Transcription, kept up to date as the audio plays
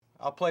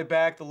I'll play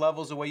back the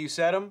levels the way you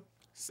said them.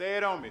 Say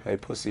it on me. Hey,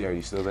 pussy, are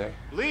you still there?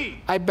 Lead.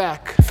 I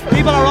back.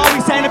 People are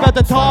always saying about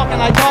the talk,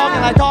 and I talk,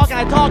 and I talk, and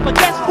I talk, but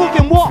guess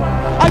fucking what?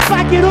 I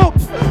back it up.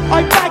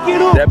 I back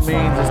it up. That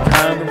means it's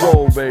time to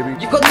roll, baby.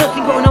 You've got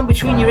nothing going on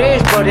between your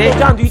ears, buddy. Hey,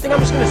 John, do you think I'm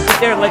just gonna sit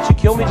there and let you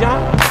kill me,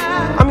 John?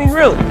 I mean,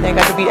 really? I think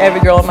I could beat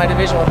every girl in my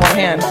division with one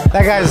hand.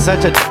 That guy's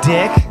such a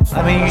dick.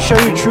 I mean, you show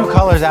your true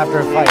colors after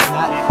a fight, and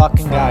that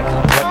fucking guy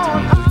comes up to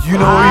me. You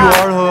know who you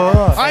are,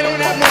 huh? I don't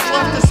have much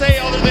left to say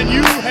other than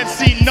you have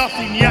seen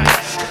nothing yet.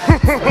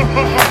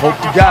 Hope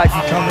to God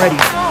you come ready.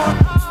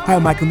 Hi,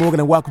 I'm Michael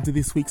Morgan and welcome to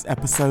this week's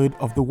episode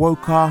of the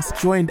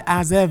Wocast, joined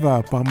as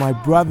ever by my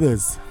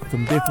brothers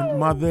from different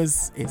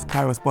mothers. It's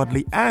Kairos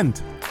Bodley and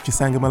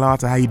Chisanga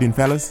Malata. How you doing,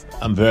 fellas?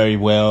 I'm very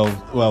well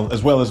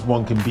as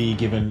one can be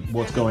given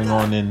what's going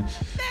on in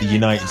the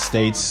United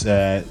States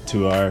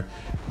to our,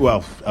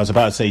 well, I was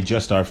about to say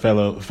just our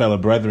fellow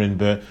brethren,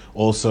 but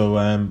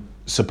also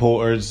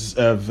supporters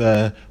of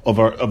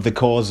the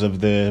cause of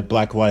the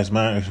Black Lives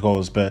Matter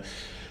cause. But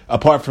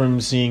apart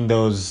from seeing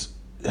those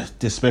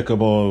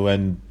despicable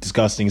and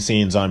disgusting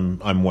scenes,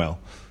 I'm well.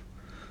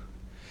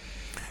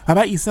 How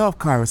about yourself,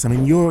 Kairos? I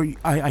mean, you're,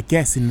 I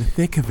guess, in the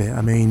thick of it.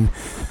 I mean,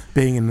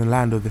 being in the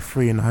land of the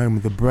free and home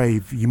of the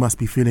brave, you must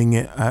be feeling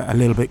it a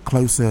little bit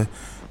closer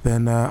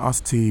than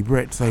us two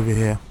Brits over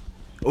here.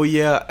 Oh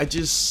yeah,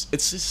 it's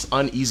this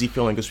uneasy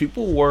feeling because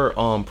people were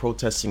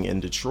protesting in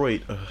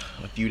Detroit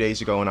a few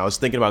days ago, and I was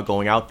thinking about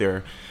going out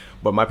there,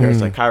 but my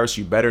parents like, Kairos,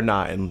 you better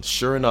not. And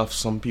sure enough,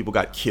 some people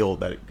got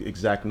killed that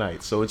exact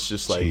night. So it's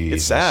just like, Jesus.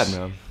 It's sad,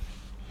 man.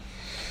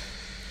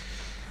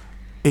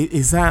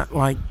 Is that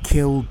like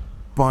killed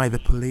by the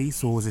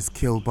police, or was it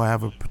killed by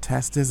other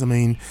protesters? I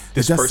mean,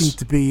 there does seem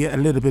to be a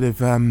little bit of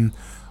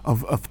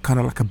kind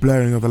of like a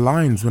blurring of the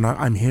lines when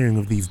I'm hearing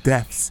of these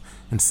deaths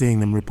and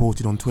seeing them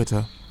reported on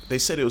Twitter. They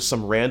said it was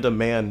some random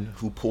man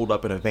who pulled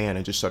up in a van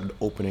and just started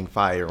opening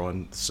fire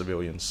on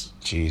civilians.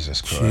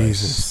 Jesus Christ.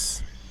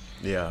 Jesus.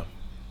 Yeah.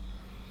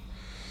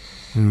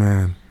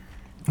 Man.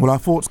 Well, our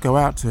thoughts go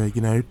out to,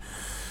 the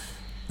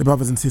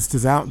brothers and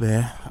sisters out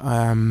there.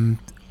 I'm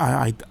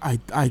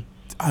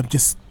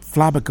just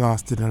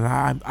flabbergasted, and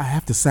I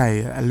have to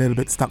say, a little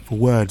bit stuck for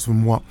words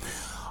from what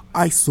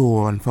I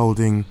saw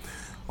unfolding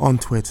on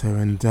Twitter.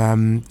 And,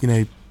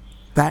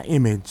 that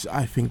image,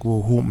 I think,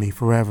 will haunt me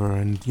forever.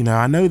 And,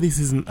 I know this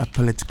isn't a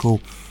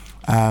political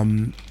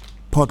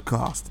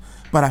podcast,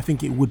 but I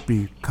think it would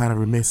be kind of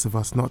remiss of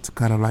us not to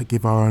kind of like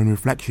give our own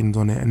reflections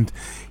on it. And,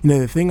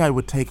 the thing I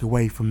would take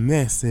away from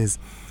this is,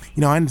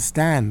 I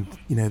understand,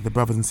 the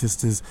brothers and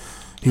sisters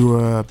who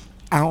are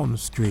out on the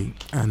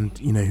street and,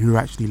 who are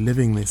actually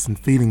living this and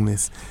feeling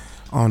this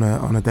on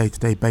a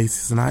day-to-day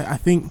basis. And I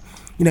think,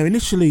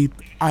 initially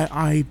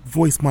I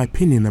voiced my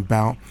opinion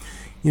about,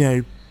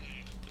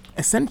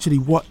 essentially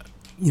what,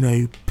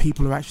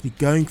 people are actually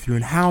going through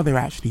and how they're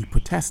actually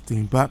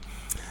protesting. But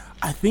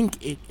I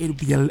think it'd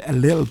be a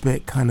little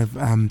bit kind of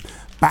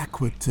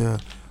backward to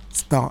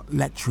start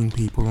lecturing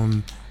people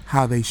on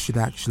how they should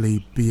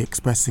actually be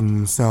expressing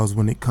themselves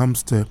when it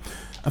comes to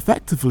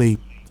effectively,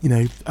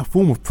 a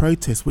form of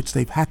protest which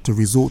they've had to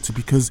resort to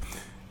because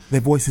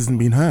their voice hasn't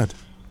been heard.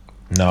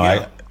 No,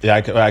 yeah.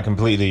 I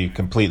completely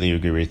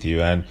agree with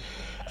you. And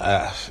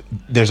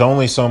there's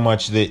only so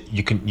much that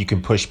you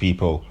can push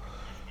people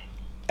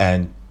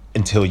and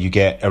until you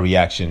get a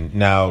reaction.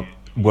 Now,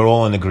 we're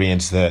all in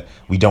agreement that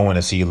we don't want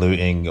to see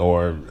looting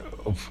or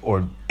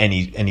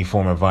any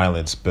form of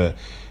violence, but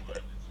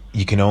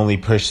you can only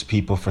push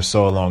people for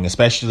so long,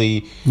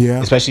 especially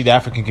the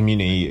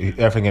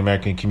African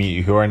American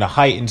community, who are in a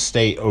heightened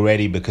state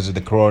already because of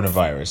the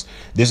coronavirus.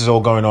 This is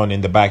all going on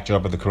in the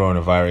backdrop of the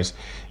coronavirus,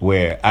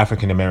 where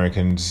African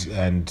Americans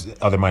and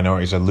other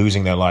minorities are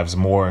losing their lives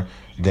more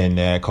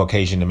than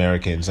Caucasian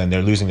Americans, and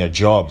they're losing their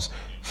jobs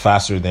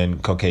faster than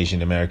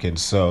Caucasian Americans.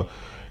 So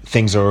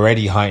things are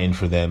already heightened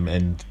for them,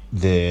 and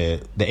the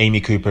Amy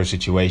Cooper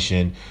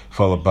situation,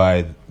 followed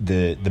by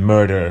the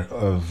murder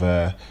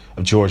of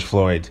George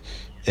Floyd,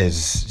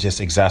 is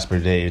just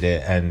exacerbated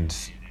it, and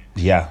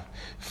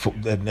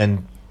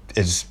and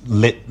it's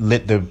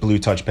lit the blue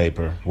touch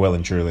paper well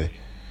and truly.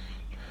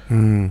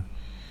 I'm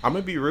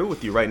gonna be real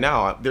with you right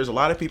now. There's a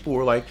lot of people who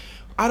are like,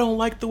 I don't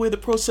like the way the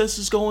process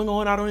is going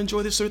on, I don't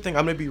enjoy this sort of thing.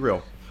 I'm gonna be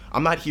real.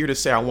 I'm not here to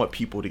say I want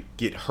people to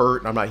get hurt,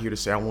 and I'm not here to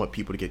say I want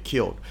people to get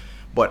killed.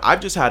 But I've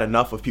just had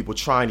enough of people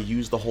trying to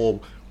use the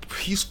whole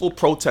peaceful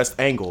protest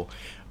angle.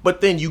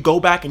 But then you go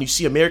back and you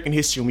see American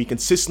history, and we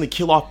consistently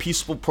kill off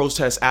peaceful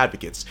protest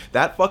advocates.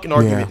 That fucking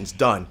argument is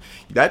done.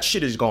 That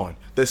shit is gone.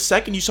 The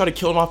second you started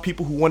killing off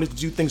people who wanted to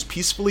do things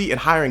peacefully and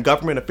hiring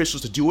government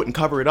officials to do it and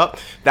cover it up,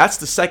 that's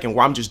the second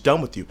where I'm just done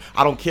with you.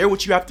 I don't care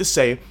what you have to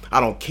say. I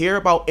don't care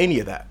about any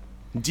of that.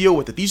 Deal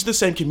with it. These are the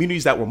same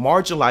communities that were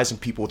marginalizing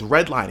people with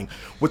redlining,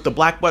 with the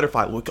black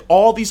butterfly, with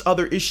all these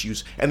other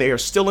issues, and they are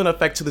still in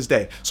effect to this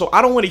day. So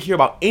I don't want to hear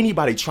about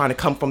anybody trying to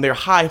come from their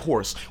high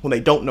horse when they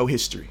don't know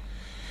history.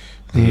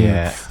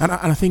 Yeah. And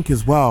I think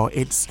as well,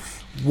 it's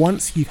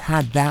once you've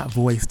had that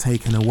voice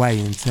taken away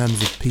in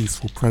terms of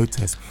peaceful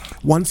protest,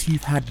 once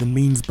you've had the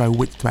means by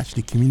which to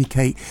actually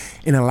communicate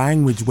in a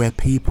language where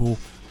people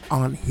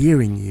aren't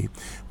hearing you,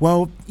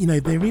 well,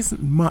 there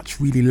isn't much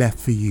really left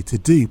for you to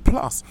do.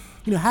 Plus,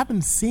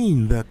 having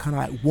seen the kind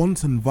of like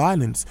wanton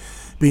violence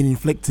being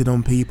inflicted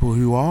on people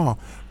who are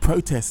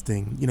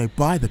protesting,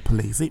 by the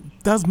police, it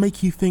does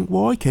make you think,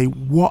 well, okay,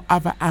 what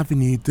other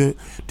avenue do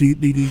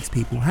these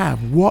people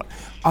have? What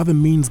other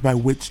means by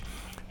which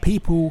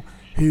people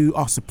who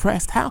are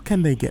suppressed, how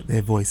can they get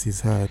their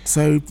voices heard?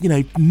 So,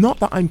 not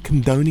that I'm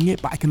condoning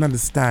it, but I can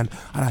understand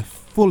and I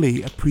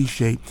fully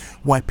appreciate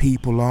why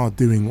people are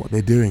doing what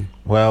they're doing.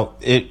 Well,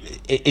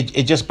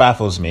 it just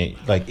baffles me.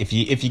 Like if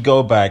you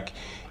go back,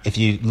 if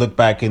you look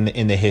back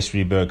in the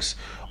history books,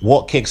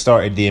 what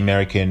kickstarted the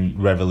American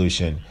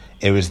Revolution?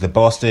 It was the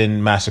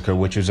Boston Massacre,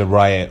 which was a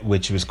riot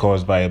which was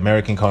caused by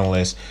American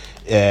colonists,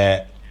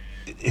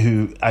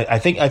 who I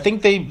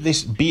think they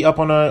beat up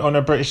on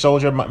a British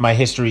soldier. My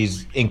history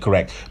is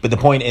incorrect, but the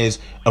point is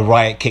a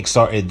riot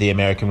kickstarted the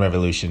American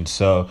Revolution.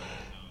 So,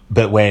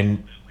 but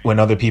when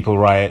other people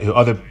riot,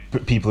 other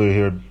people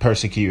who are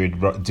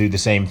persecuted do the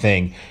same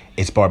thing,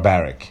 it's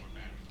barbaric.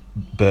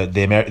 But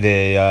the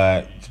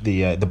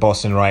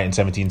Boston riot in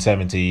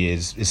 1770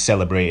 is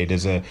celebrated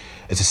as a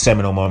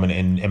seminal moment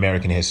in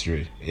American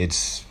history.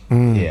 It's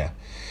yeah.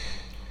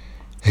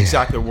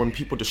 Exactly, when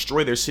people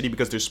destroy their city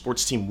because their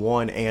sports team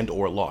won and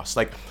or lost.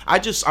 Like,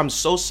 I'm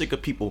so sick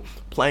of people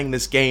playing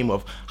this game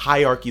of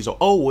hierarchies of,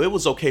 oh, well, it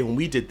was okay when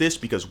we did this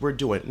because we're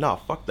doing it.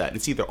 No, fuck that.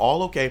 It's either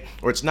all okay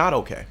or it's not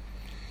okay.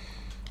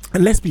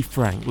 And let's be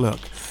frank, look,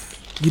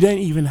 you don't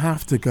even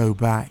have to go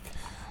back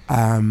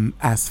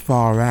as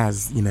far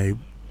as,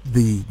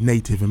 the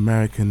Native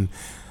American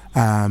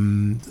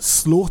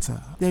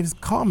slaughter. There's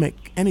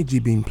karmic energy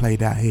being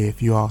played out here,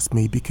 if you ask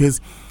me, because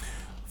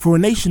for a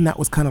nation that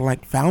was kind of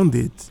like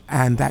founded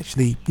and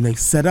actually,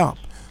 set up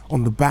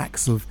on the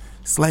backs of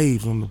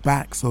slaves, on the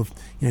backs of,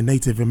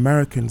 Native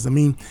Americans, I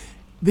mean,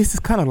 this is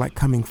kind of like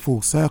coming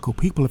full circle.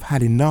 People have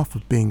had enough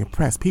of being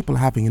oppressed. People are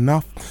having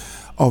enough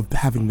of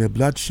having their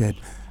bloodshed.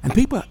 And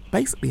people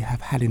basically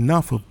have had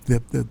enough of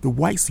the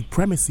white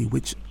supremacy,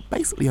 which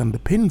basically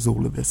underpins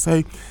all of this.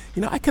 So,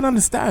 I can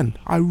understand.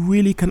 I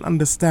really can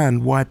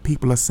understand why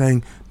people are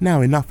saying, now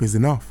enough is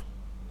enough.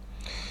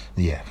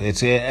 Yeah,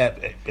 it's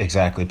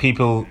exactly.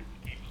 People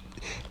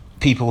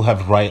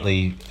have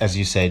rightly, as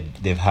you said,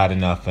 they've had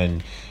enough,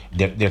 and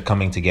they're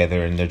coming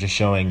together, and they're just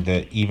showing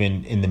that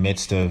even in the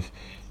midst of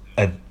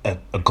a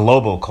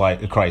global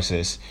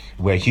crisis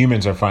where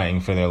humans are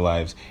fighting for their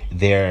lives,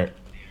 they're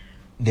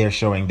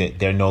showing that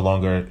they're no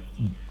longer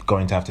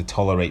going to have to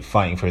tolerate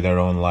fighting for their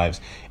own lives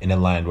in a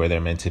land where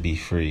they're meant to be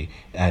free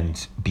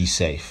and be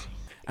safe.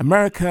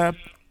 America,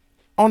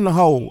 on the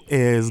whole,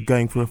 is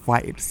going through a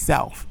fight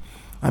itself.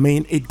 I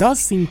mean, it does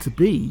seem to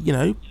be,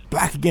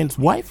 black against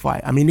white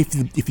fight. I mean,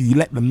 if you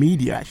let the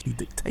media actually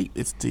dictate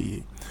this to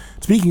you.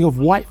 Speaking of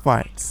white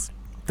fights,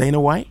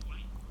 Dana White,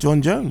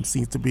 Jon Jones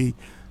seems to be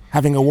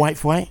having a white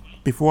fight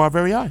before our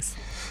very eyes.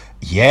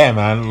 Yeah,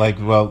 man.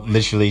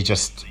 Literally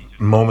just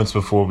moments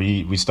before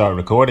we started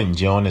recording,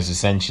 Jon has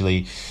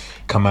essentially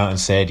come out and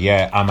said,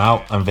 yeah, I'm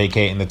out, I'm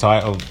vacating the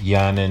title.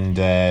 Jan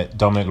and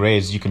Dominic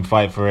Reyes, you can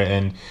fight for it,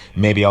 and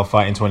maybe I'll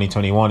fight in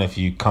 2021 if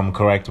you come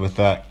correct with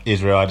that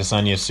Israel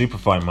Adesanya super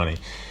fight money.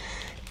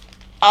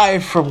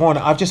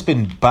 I've just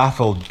been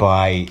baffled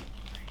by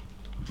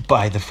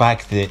the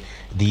fact that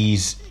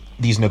these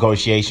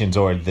negotiations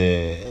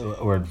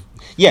the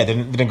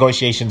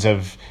negotiations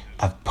have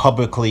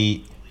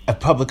publicly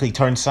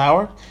turned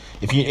sour.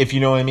 If you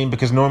know what I mean,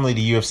 because normally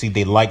the UFC,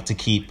 they like to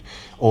keep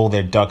all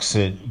their ducks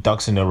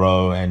in a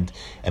row and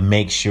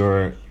make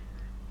sure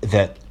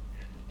that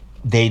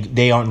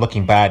they aren't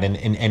looking bad in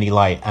any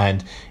light.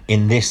 And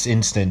in this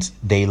instance,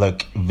 they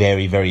look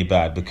very, very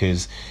bad,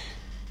 because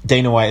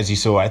Dana White, as you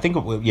saw, I think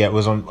it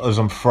was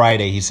on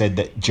Friday, he said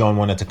that Jon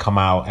wanted to come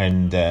out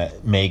and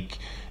make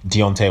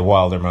Deontay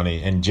Wilder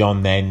money, and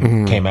Jon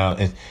then came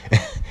out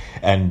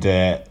and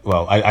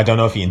I don't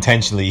know if he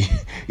intentionally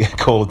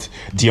called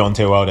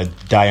Deontay Wilder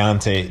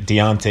Deontay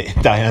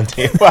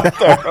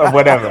Wilder or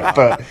whatever,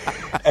 but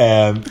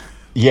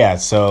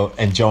so,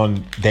 and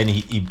Jon then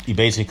he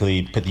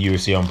basically put the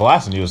UFC on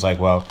blast, and he was like,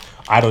 well,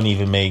 I don't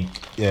even make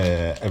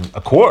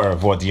a quarter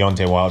of what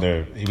Deontay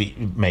Wilder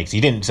makes.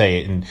 He didn't say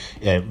it in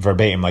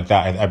verbatim like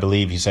that. I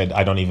believe he said,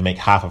 I don't even make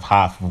half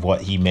of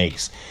what he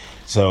makes.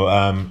 So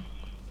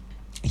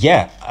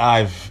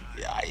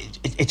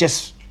it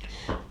just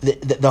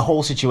the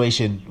whole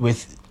situation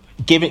with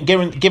given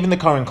the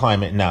current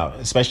climate now,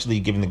 especially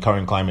given the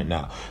current climate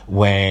now,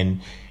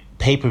 when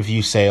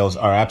pay-per-view sales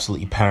are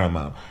absolutely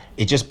paramount,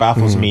 it just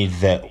baffles me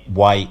that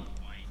White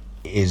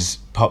is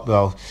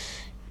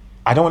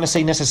I don't want to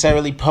say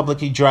necessarily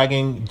publicly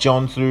dragging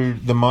Jon through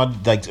the mud.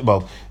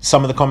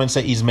 Some of the comments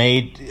that he's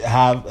made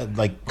have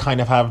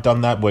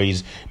done that, where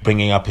he's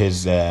bringing up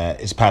his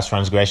past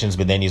transgressions,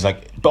 but then he's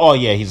like, oh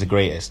yeah, he's the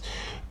greatest.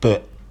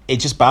 But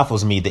it just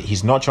baffles me that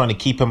he's not trying to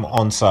keep him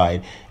on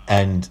side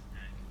and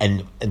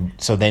and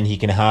so then he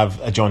can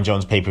have a John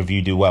Jones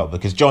pay-per-view do well,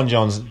 because John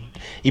Jones,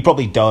 he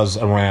probably does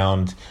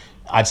around,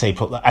 I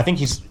think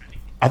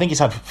he's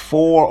had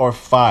 4 or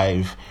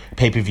 5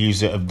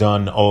 pay-per-views that have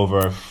done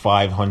over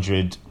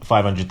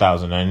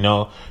 500,000. I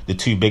know the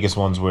 2 biggest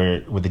ones were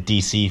the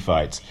DC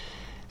fights.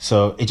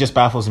 So it just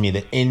baffles me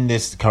that in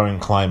this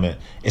current climate,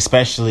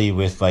 especially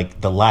with like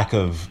the lack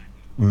of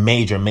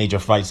major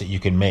fights that you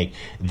can make,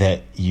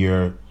 that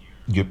you're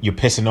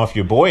pissing off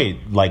your boy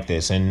like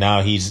this. And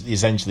now he's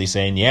essentially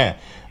saying, yeah,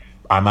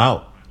 I'm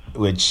out,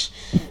 which,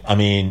 I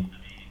mean,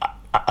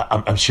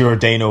 I'm sure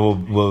Dana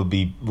will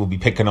be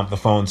picking up the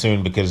phone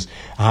soon, because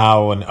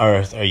how on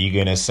earth are you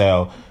going to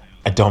sell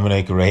a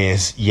Dominic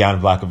Reyes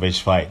Jan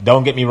Blachowicz fight?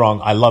 Don't get me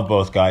wrong, I love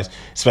both guys,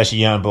 especially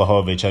Jan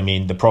Blachowicz. I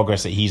mean, the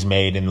progress that he's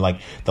made in like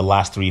the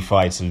last 3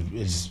 fights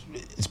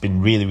it's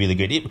been really, really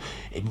good.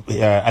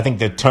 I think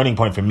the turning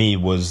point for me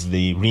was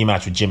the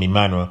rematch with Jimmy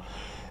Manuwa.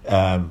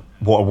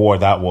 What a war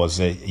that was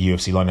at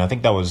UFC London. I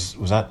think that was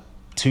that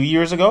 2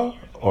 years ago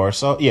or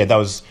so? Yeah, that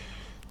was.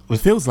 It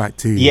feels like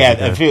 2 years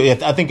ago.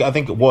 I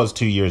think it was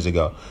 2 years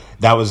ago.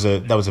 That was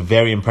a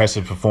very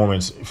impressive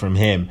performance from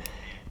him.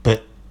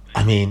 But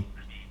I mean,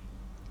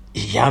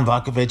 Jan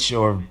Blachowicz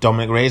or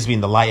Dominic Reyes being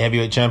the light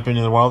heavyweight champion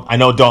in the world. I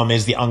know Dom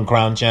is the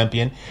uncrowned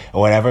champion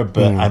or whatever,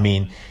 but I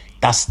mean,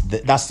 that's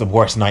the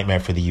worst nightmare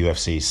for the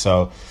UFC.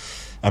 So,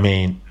 I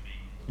mean,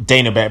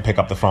 Dana better pick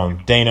up the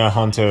phone. Dana,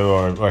 Hunter,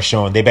 or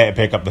Sean, they better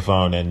pick up the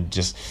phone and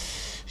just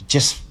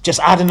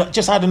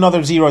add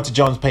another zero to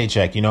John's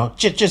paycheck. You know,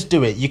 just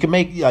do it. You can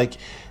make, like,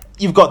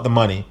 you've got the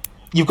money,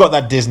 you've got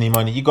that Disney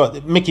money, you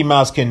got Mickey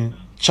Mouse can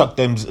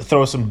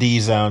throw some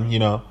D's down. You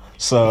know,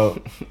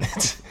 so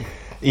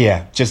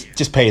yeah,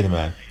 just pay the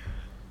man.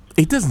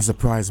 It doesn't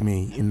surprise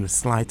me in the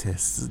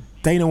slightest.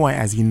 Dana White,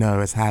 as you know,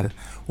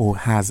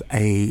 has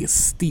a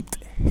steeped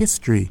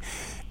history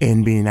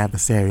in being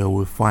adversarial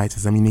with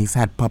fighters. I mean, he's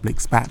had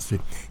public spats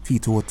with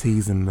Tito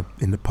Ortiz in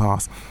the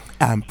past.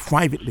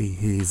 Privately,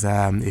 he's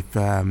if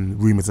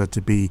rumours are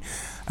to be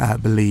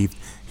believed,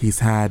 he's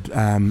had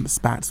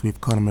spats with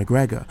Conor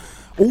McGregor.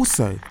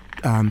 Also,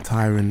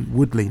 Tyron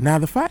Woodley. Now,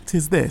 the fact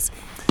is this: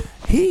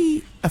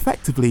 he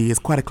effectively is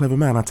quite a clever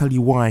man. I'll tell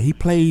you why. He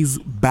plays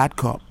bad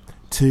cop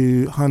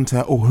to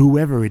Hunter or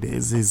whoever it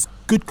is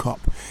good cop.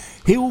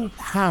 He'll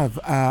have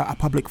a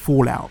public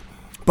fallout,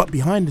 but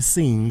behind the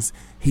scenes,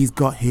 he's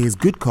got his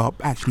good cop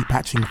actually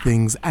patching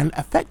things, and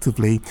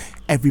effectively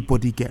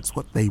everybody gets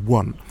what they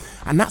want.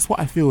 And that's what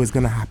I feel is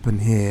going to happen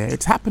here.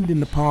 It's happened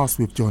in the past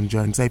with John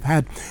Jones. They've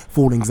had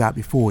fallings out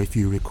before, if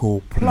you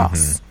recall.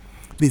 Plus,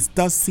 this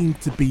does seem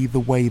to be the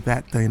way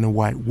that Dana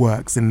White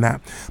works, in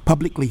that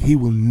publicly he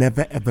will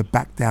never ever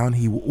back down.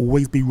 He will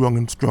always be wrong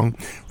and strong,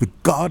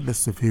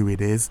 regardless of who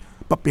it is.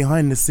 But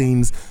behind the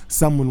scenes,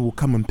 someone will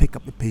come and pick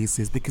up the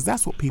pieces, because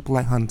that's what people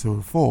like Hunter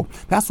are for.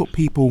 That's what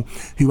people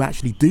who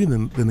actually do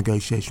the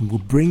negotiation will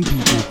bring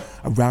people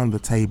around the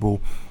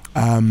table.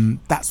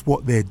 That's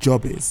what their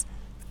job is.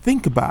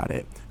 Think about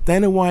it.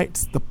 Dana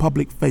White's the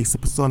public face, the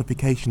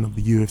personification of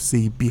the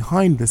UFC.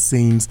 Behind the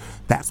scenes,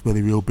 that's where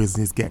the real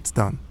business gets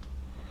done.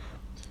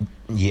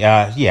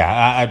 Yeah,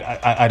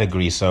 I'd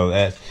agree.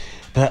 So,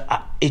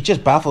 but it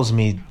just baffles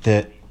me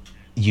that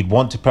you'd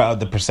want to put out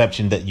the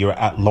perception that you're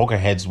at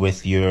loggerheads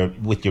with your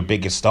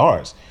biggest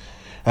stars.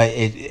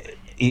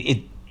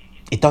 It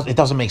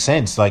doesn't make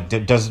sense. Like,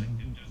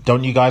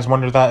 don't you guys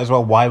wonder that as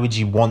well? Why would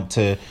you want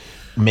to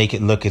make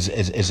it look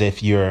as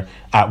if you're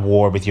at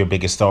war with your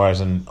biggest stars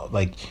and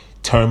like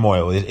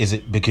turmoil? Is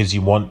it because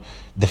you want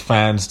the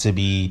fans to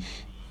be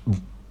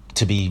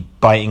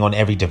biting on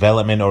every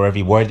development or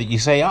every word that you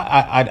say?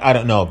 I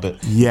don't know,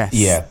 but yes,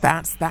 yeah,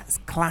 that's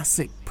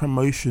classic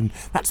promotion.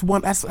 That's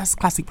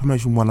classic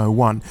promotion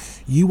 101.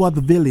 You are the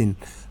villain.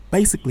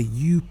 Basically,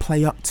 you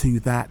play up to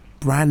that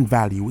brand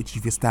value which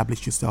you've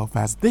established yourself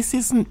as. This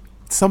isn't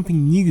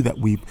something new that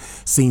we've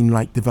seen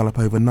like develop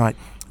overnight.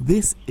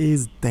 This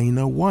is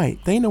Dana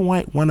White. Dana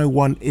White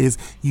 101 is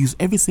use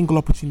every single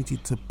opportunity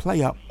to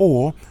play up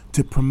or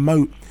to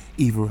promote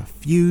either a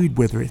feud,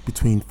 whether it's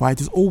between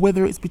fighters or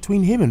whether it's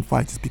between him and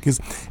fighters, because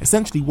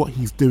essentially what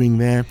he's doing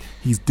there,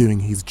 he's doing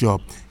his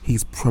job.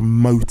 He's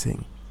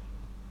promoting.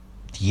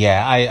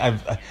 Yeah,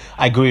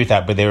 I agree with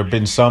that, but there have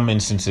been some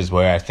instances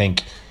where I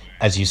think,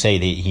 as you say,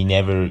 that he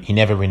never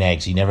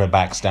reneges, he never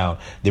backs down.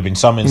 There have been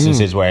some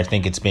instances where I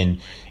think it's been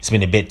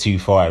a bit too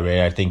far,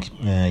 where I think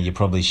you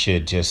probably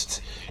should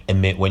just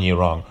admit when you're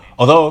wrong.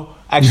 Although,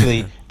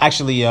 actually,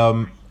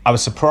 I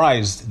was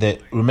surprised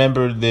that,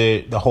 remember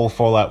the whole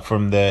fallout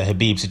from the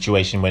Khabib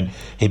situation when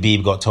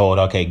Khabib got told,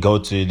 okay, go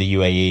to the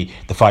UAE,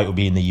 the fight will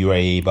be in the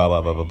UAE, blah,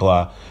 blah, blah, blah,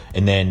 blah.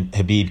 And then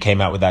Khabib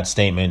came out with that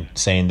statement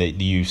saying that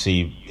the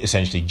UFC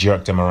essentially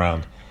jerked him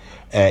around.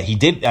 He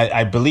did,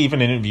 I believe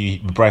in an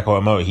interview with Breck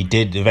Okamoto, he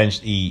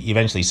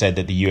eventually said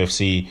that the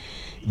UFC,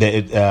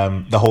 that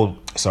the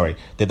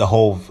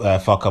whole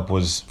fuck up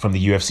was from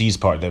the UFC's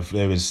part, that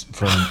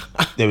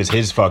it was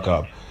his fuck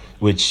up,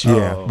 which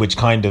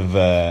kind of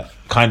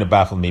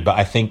baffled me. But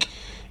I think,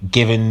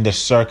 given the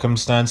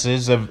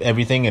circumstances of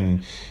everything,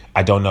 and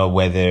I don't know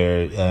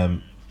whether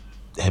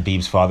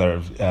Habib's father,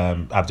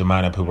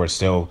 Abdulmanap, who we're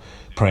still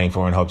praying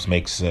for and hopes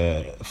makes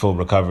full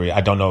recovery.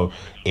 I don't know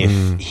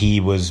if he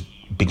was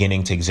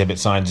beginning to exhibit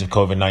signs of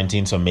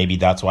COVID-19, so maybe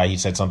that's why he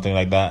said something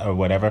like that or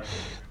whatever.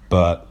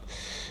 But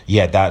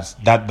yeah,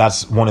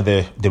 that's one of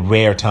the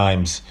rare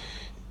times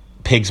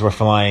pigs were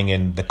flying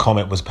and the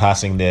comet was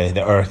passing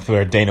the Earth,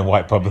 where Dana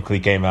White publicly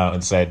came out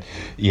and said,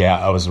 yeah,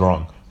 I was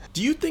wrong.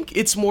 Do you think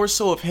it's more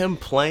so of him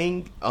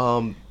playing,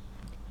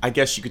 I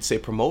guess you could say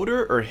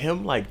promoter, or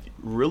him like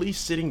really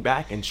sitting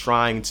back and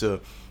trying to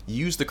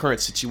use the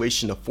current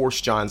situation to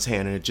force John's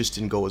hand, and it just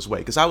didn't go his way?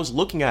 Because I was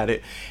looking at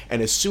it,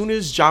 and as soon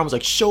as John was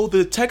like, show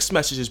the text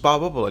messages, blah,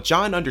 blah, blah,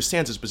 John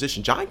understands his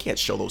position. John can't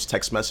show those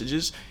text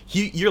messages.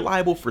 You're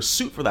liable for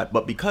suit for that.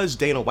 But because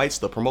Dana White's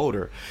the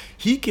promoter,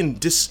 he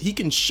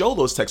can show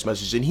those text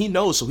messages, and he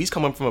knows, so he's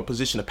coming from a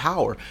position of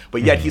power.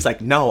 But yet he's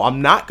like, no,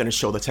 I'm not going to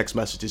show the text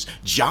messages.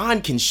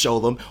 John can show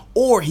them,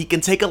 or he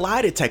can take a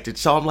lie detector.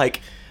 So I'm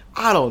like,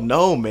 I don't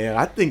know, man.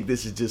 I think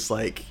this is just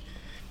like,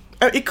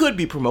 it could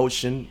be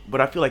promotion,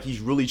 but I feel like he's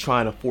really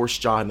trying to force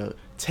John to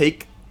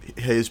take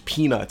his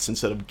peanuts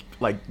instead of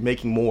like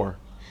making more.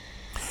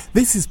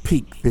 This is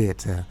peak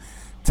theatre.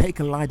 Take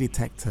a lie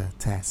detector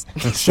test.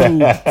 Show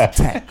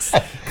text.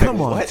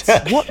 Come on.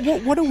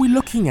 What are we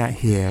looking at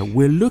here?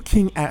 We're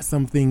looking at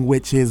something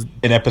which is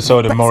an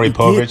episode of Maury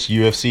Povich,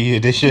 UFC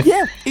edition.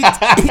 Yeah,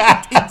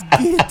 it's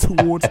geared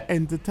towards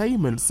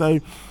entertainment. So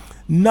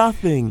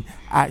nothing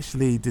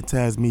actually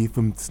deters me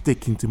from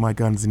sticking to my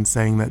guns in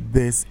saying that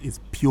this is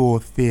pure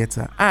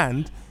theatre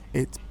and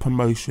it's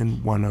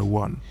promotion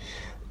 101.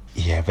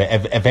 Yeah, but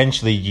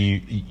eventually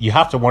you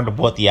have to wonder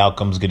what the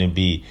outcome's going to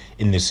be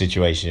in this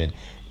situation,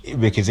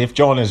 because if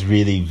John has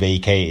really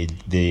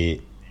vacated the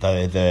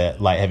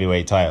light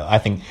heavyweight title, I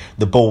think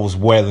the ball's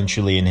well and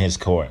truly in his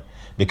court,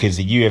 because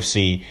the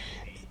UFC,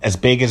 as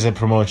big as a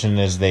promotion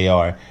as they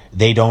are,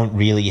 they don't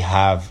really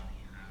have,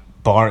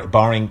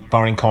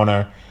 barring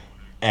Conor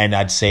and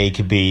I'd say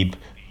Khabib,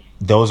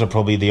 those are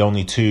probably the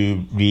only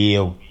two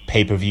real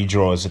pay-per-view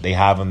draws that they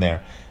have on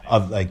there.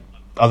 Other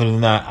than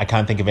that, I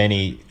can't think of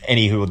any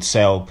who would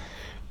sell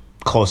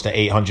close to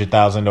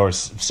 800,000 or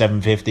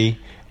 750.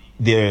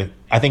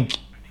 I think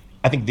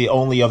the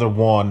only other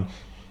one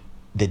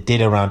that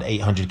did around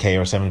 800k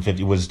or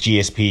 750 was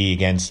GSP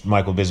against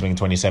Michael Bisping in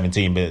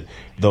 2017. But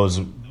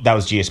that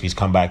was GSP's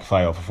comeback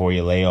fight off a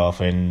 4-year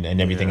layoff and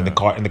everything.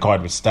 Yeah. And the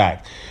card was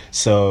stacked.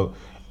 So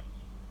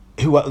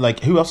who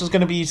else is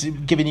going to be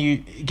giving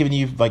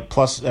you like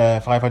plus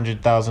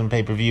 500,000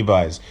 pay-per-view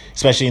buys,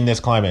 especially in this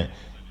climate?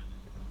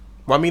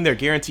 Well, I mean, they're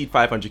guaranteed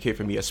 500k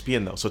from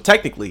ESPN though, so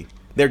technically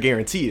they're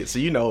guaranteed. So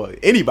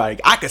anybody,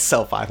 I could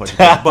sell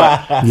 500k.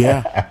 But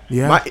yeah.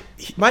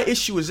 My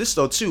issue is this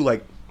though too.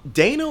 Like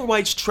Dana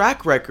White's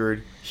track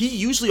record, he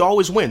usually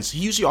always wins. He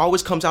usually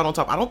always comes out on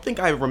top. I don't think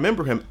I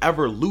remember him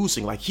ever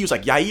losing. Like he was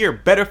like,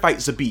 Yair better fight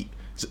Zabit.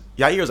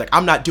 Yair was like,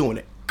 I'm not doing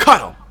it.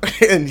 Cut him.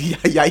 And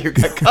Yair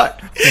got cut.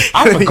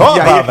 I forgot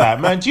about that,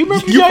 man. Do you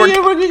remember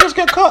Yair when he just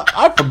got cut?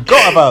 I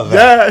forgot about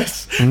that.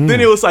 Yes. Then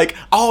it was like,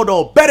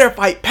 Aldo better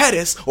fight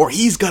Pettis or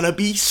he's gonna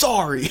be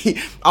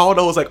sorry.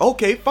 Aldo was like,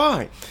 okay,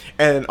 fine.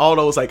 And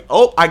Aldo was like,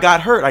 oh, I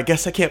got hurt. I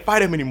guess I can't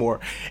fight him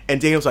anymore.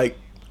 And Dana was like,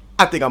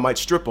 I think I might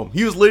strip him.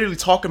 He was literally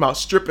talking about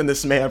stripping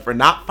this man for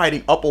not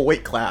fighting up a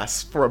weight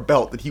class for a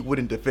belt that he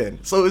wouldn't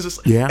defend. So it was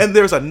just, and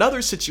there's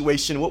another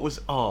situation.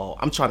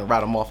 I'm trying to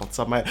rattle him off on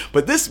top of my head.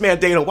 But this man,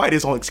 Dana White,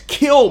 is on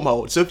kill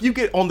mode. So if you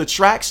get on the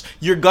tracks,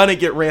 you're gonna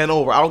get ran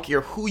over. I don't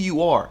care who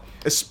you are,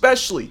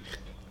 especially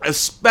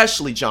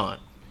John.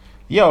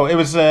 Yo, it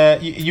was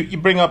you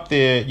bring up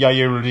the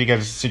Yair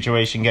Rodriguez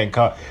situation getting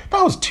caught.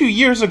 That was 2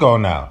 years ago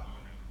now.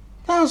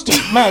 That was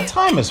man,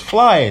 time is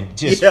flying.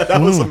 That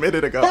was a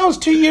minute ago. That was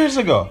 2 years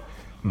ago,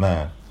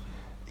 man.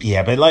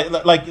 Yeah, but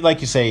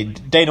like you say,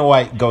 Dana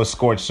White goes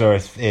scorched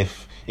earth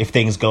if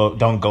things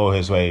don't go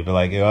his way. But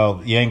like,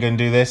 well, you ain't gonna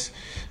do this.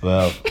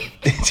 Well,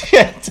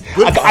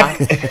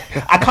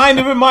 I kind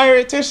of admire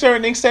it to a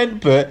certain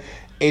extent, but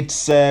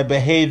it's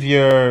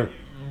behavior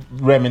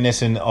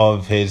reminiscent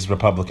of his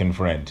Republican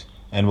friend,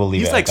 and we'll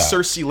leave it at that. He's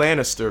like Cersei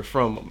Lannister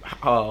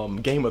from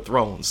Game of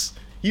Thrones.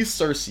 He's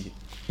Cersei.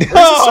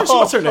 Cersei?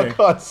 What's her name?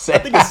 I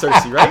think it's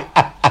Cersei, right?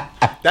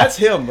 That's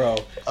him, bro.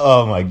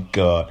 Oh my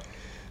god.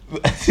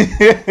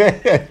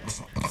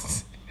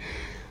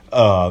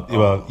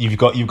 Well, you've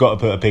got to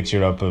put a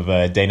picture up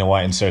of Dana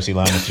White and Cersei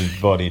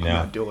Lannister's body now. I'm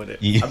not doing it.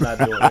 I'm not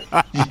doing it.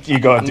 You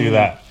got to do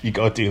that. You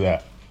got to do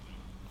that.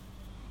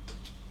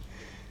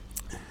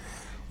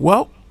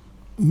 Well,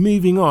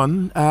 moving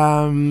on,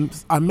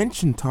 I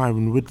mentioned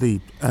Tyron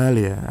Woodley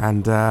earlier,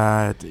 and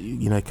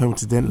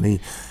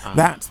coincidentally,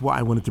 that's what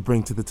I wanted to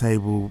bring to the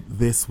table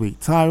this week.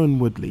 Tyron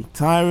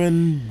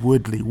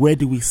Woodley, where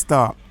do we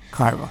start,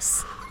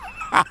 Kairos?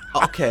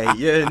 Okay,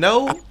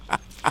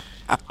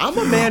 I'm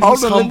a man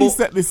who's humble. Let me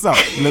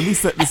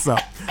set this up,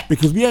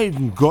 because we haven't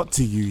even got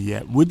to you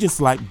yet. We're just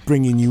like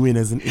bringing you in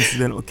as an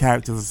incidental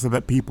character so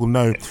that people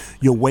know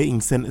you're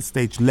waiting center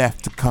stage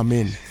left to come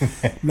in.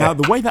 Now,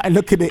 the way that I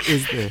look at it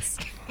is this.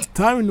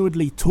 Tyron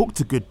Woodley talked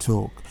a good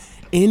talk.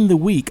 in the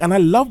week. And I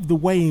love the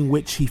way in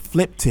which he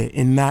flipped it,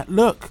 in that,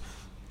 look,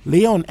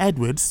 Leon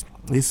Edwards,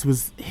 this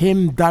was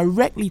him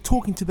directly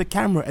talking to the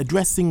camera,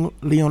 addressing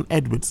Leon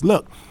Edwards.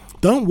 Look,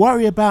 don't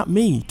worry about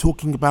me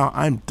talking about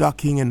I'm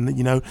ducking and,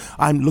 you know,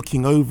 I'm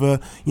looking over,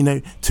 you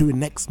know, to the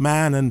next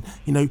man and,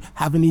 you know,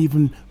 haven't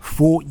even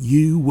fought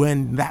you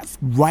when that's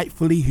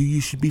rightfully who you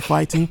should be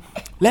fighting.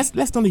 Let's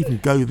not even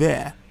go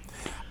there.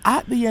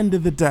 At the end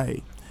of the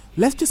day,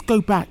 let's just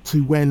go back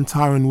to when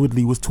Tyron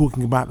Woodley was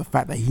talking about the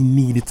fact that he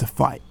needed to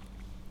fight.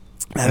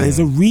 Now, there's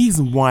a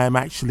reason why I'm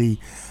actually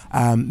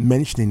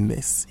mentioning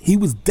this. He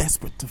was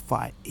desperate to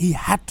fight. He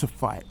had to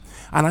fight.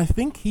 And I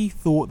think he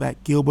thought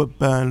that Gilbert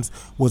Burns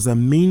was a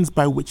means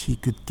by which he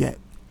could get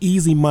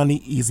easy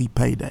money, easy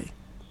payday.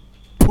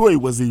 Boy,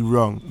 was he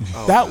wrong.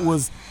 That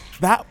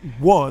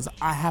was,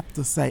 I have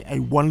to say, a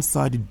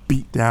one-sided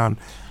beatdown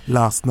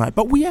last night.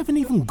 But we haven't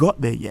even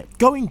got there yet.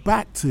 Going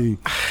back to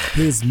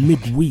his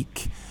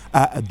midweek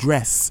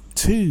address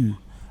to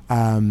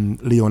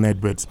Leon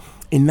Edwards,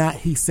 in that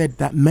he said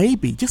that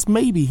maybe, just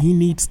maybe, he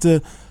needs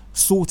to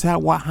sort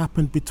out what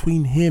happened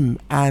between him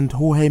and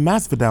Jorge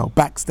Masvidal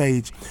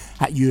backstage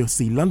at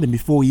UFC London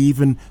before he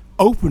even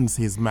opens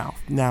his mouth.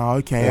 Now,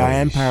 okay, I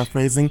am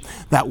paraphrasing.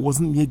 That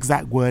wasn't the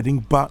exact wording,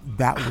 but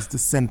that was the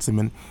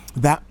sentiment,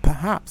 that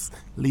perhaps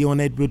Leon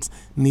Edwards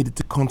needed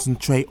to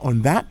concentrate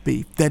on that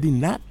beef, deading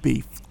that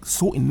beef,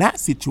 sorting that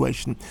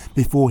situation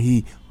before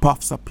he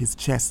puffs up his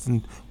chest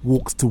and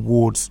walks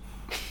towards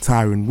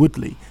Tyron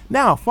Woodley.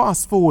 Now,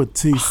 fast forward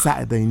to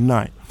Saturday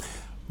night.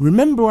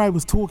 Remember, I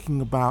was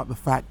talking about the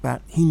fact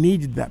that he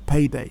needed that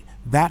payday.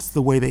 That's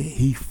the way that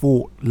he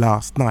fought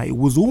last night. It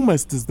was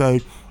almost as though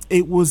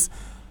he was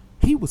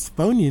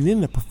phoning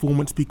in a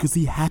performance because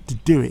he had to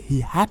do it. He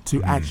had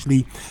to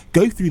actually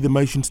go through the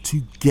motions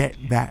to get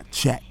that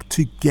check,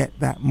 to get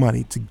that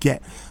money, to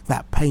get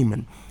that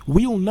payment.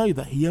 We all know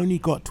that he only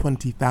got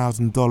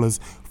 $20,000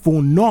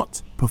 for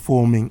not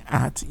performing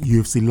at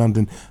UFC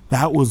London.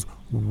 That was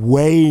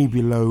way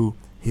below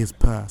his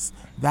purse.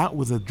 That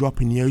was a drop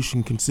in the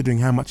ocean, considering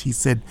how much he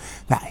said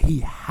that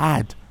he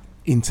had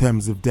in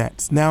terms of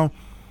debts. Now,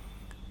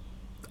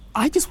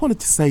 I just wanted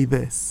to say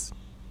this.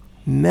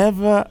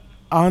 Never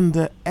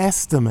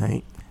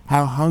underestimate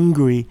how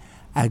hungry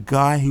a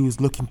guy who is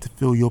looking to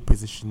fill your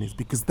position is,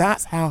 because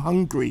that's how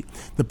hungry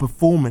the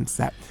performance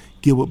that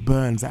Gilbert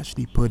Burns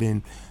actually put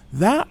in.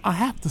 That, I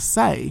have to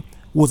say,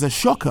 was a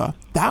shocker.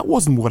 That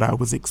wasn't what I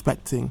was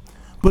expecting.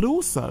 But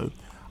also,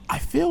 I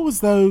feel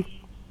as though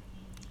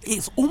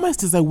it's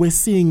almost as though we're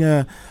seeing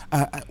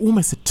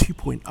almost a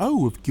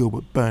 2.0 of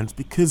Gilbert Burns,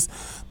 because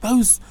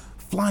those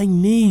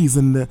flying knees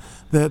and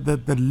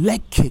the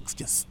leg kicks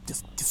just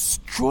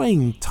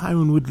destroying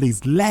Tyron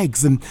Woodley's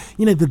legs, and,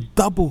 you know, the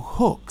double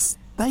hooks,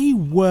 they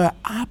were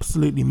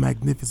absolutely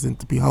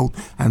magnificent to behold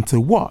and to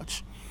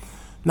watch.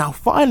 Now,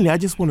 finally, I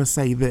just want to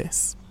say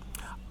this.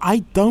 I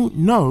don't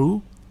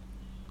know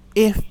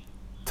if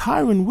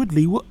Tyron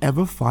Woodley will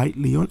ever fight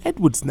Leon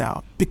Edwards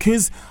now,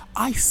 because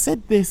I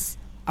said this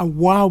a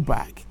while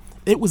back.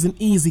 It was an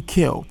easy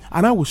kill,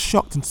 and I was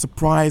shocked and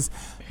surprised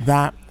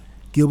that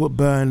Gilbert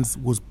Burns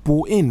was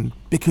brought in,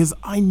 because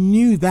I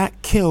knew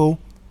that kill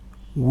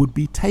would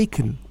be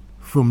taken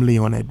from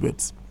Leon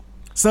Edwards.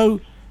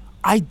 So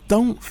I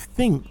don't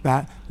think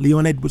that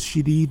Leon Edwards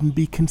should even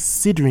be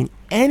considering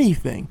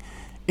anything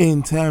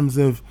in terms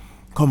of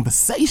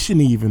conversation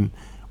even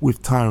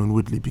with Tyron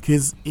Woodley,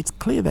 because it's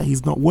clear that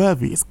he's not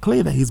worthy. It's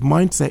clear that his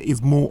mindset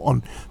is more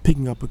on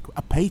picking up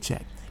a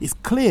paycheck. It's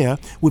clear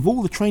with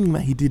all the training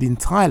that he did in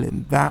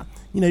Thailand that,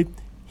 you know,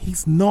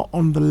 he's not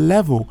on the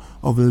level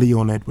of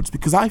Leon Edwards,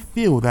 because I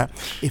feel that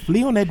if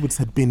Leon Edwards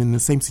had been in the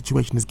same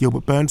situation as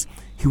Gilbert Burns,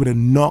 he would have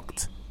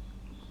knocked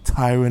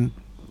Tyron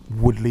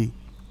Woodley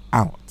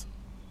out.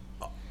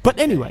 But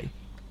anyway,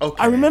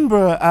 I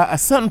remember a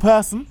certain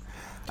person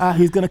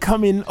who's going to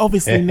come in,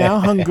 obviously now,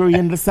 hungry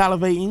and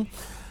salivating.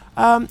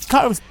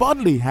 Kyrus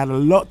Bodley had a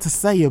lot to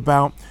say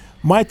about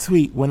my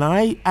tweet when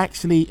I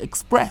actually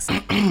expressed,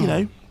 you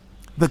know,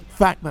 the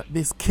fact that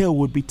this kill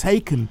would be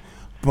taken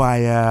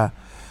by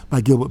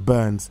Gilbert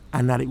Burns,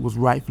 and that it was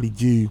rightfully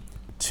due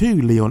to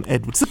Leon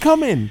Edwards. So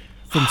come in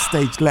from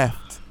stage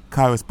left,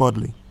 Kyrus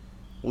Bodley.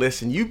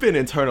 Listen, you've been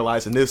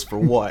internalizing this for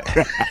what?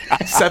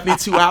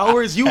 72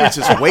 hours? You were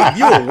just waiting.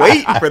 You were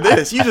waiting for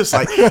this. You just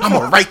like, I'm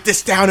going to write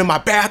this down in my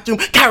bathroom.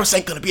 Kyrus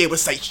ain't going to be able to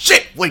say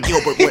shit when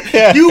Gilbert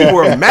went. You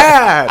were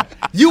mad.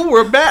 You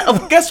were mad.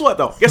 Oh, guess what,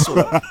 though? Guess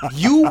what?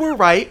 You were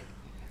right,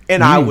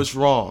 and I was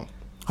wrong.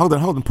 Hold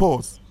on,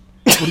 pause.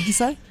 What did you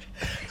say?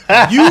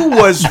 You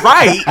was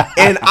right,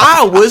 and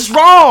I was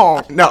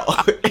wrong. No.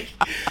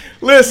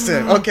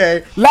 Listen,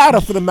 okay.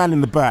 Louder for the man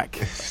in the back.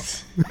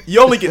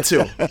 You only get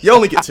two.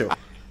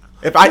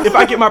 If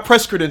I get my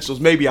press credentials,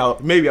 maybe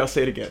I'll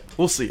say it again.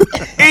 We'll see.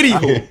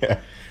 Anywho,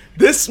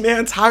 this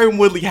man Tyron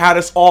Woodley had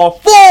us all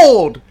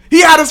fooled.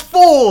 He had us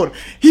fooled.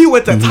 He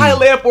went to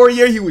Thailand for a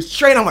year. He was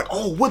training. I'm like,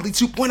 oh, Woodley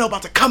 2.0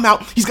 about to come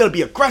out. He's going to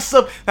be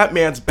aggressive. That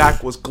man's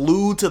back was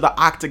glued to the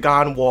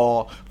octagon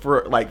wall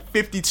for like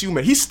 52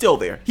 minutes. He's still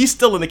there. He's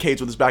still in the cage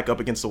with his back up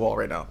against the wall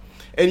right now.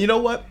 And you know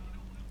what?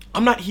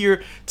 I'm not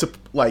here to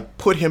like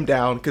put him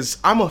down because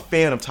I'm a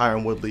fan of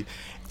Tyron Woodley,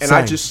 and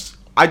Same.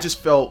 I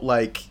just felt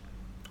like,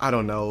 I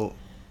don't know,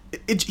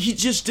 he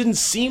just didn't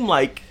seem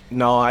like.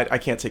 No, I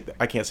can't take that.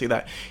 I can't say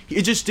that.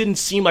 It just didn't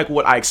seem like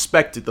what I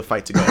expected the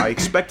fight to go. I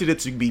expected it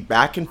to be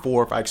back and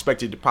forth. I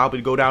expected it to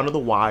probably go down to the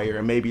wire,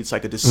 and maybe it's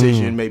like a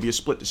decision, maybe a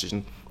split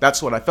decision.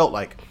 That's what I felt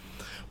like.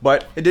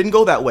 But it didn't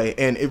go that way,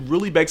 and it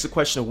really begs the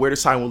question of where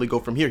does Tyron Woodley go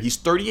from here? He's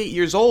 38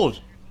 years old.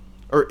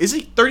 Or is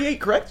he 38,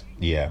 correct?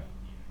 Yeah.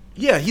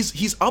 Yeah,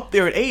 he's up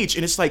there in age,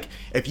 and it's like,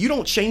 if you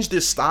don't change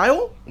this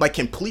style, like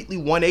completely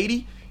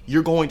 180,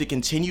 you're going to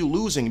continue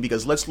losing,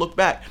 because let's look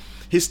back.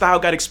 His style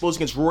got exposed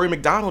against Rory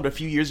McDonald a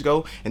few years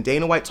ago, and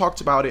Dana White talked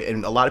about it,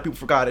 and a lot of people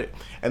forgot it.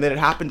 And then it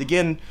happened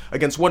again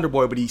against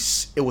Wonderboy, but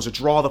it was a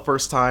draw the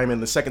first time,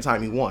 and the second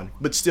time he won.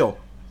 But still,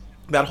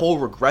 that whole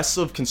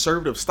regressive,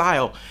 conservative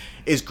style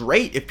is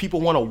great if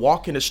people want to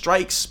walk into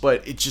strikes,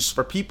 but it's just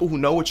for people who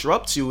know what you're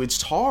up to,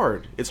 it's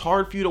hard. It's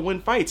hard for you to win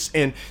fights.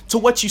 And to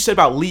what you said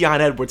about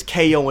Leon Edwards,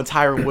 KO, and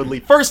Tyron Woodley,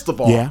 first of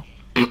all,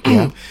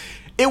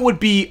 it would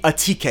be a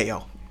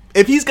TKO.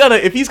 If he's gonna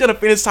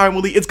finish Tyron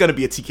Woodley, it's gonna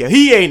be a TKO.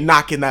 He ain't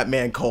knocking that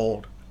man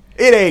cold.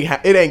 It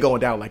ain't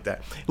going down like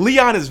that.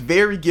 Leon is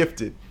very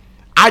gifted.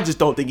 I just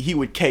don't think he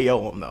would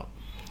KO him though.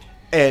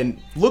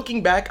 And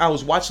looking back, I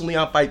was watching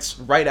Leon fights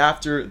right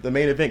after the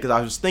main event because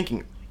I was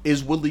thinking,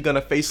 is Woodley gonna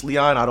face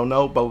Leon? I don't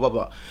know. Blah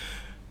blah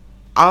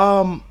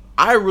blah.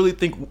 I really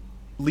think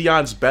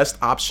Leon's best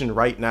option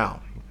right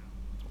now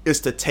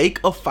is to take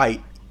a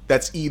fight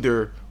that's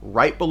either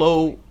right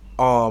below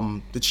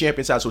the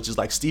champion status, which is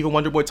like Stephen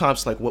Wonderboy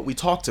Thompson, like what we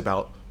talked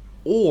about,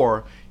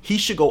 or he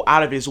should go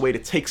out of his way to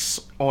take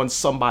on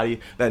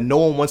somebody that no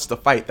one wants to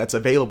fight, that's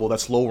available,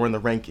 that's lower in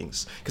the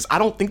rankings. Because I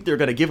don't think they're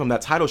going to give him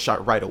that title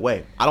shot right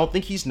away. I don't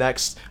think he's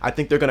next. I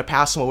think they're going to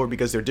pass him over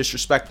because they're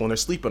disrespectful and they're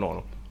sleeping on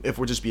him, if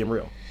we're just being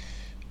real.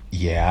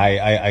 Yeah,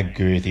 I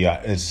agree with you.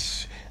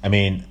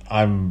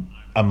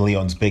 I'm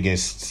Leon's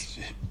biggest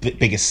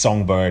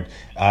songbird.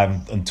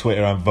 On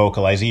Twitter, I'm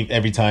vocalizing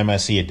every time I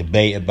see a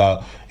debate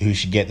about who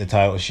should get the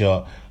title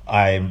shot.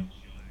 I'm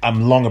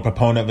long a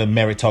proponent of a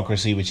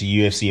meritocracy, which the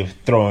UFC have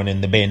thrown in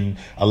the bin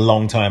a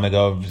long time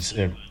ago,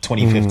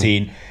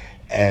 2015,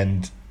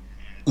 and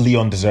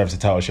Leon deserves a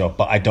title shot,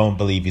 but I don't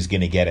believe he's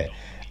going to get it.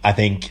 I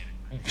think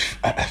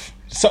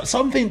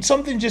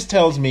something just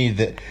tells me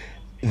that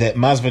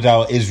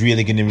Masvidal is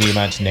really going to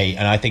rematch Nate,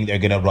 and I think they're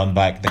going to run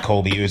back the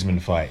Colby Usman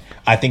fight.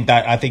 I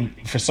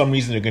think for some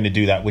reason they're going to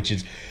do that, which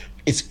is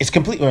it's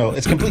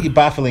completely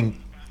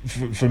baffling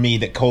for me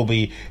that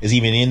Colby is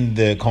even in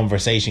the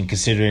conversation,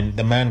 considering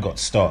the man got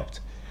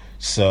stopped.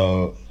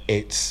 So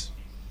it's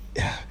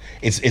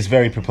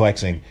very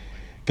perplexing.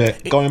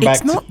 But going back,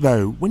 it's not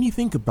though. When you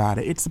think about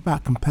it, it's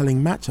about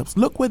compelling matchups.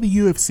 Look where the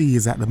UFC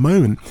is at the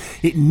moment.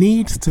 It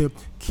needs to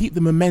keep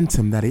the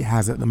momentum that it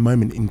has at the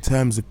moment in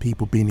terms of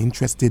people being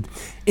interested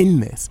in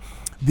this.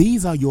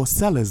 These are your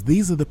sellers.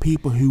 These are the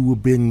people who will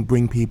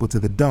bring people to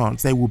the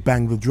dance. They will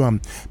bang the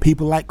drum.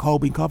 People like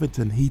Colby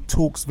Covington, he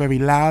talks very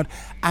loud,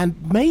 and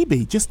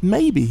maybe, just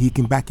maybe, he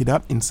can back it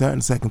up in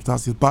certain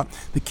circumstances. But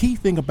the key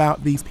thing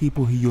about these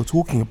people who you're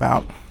talking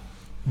about,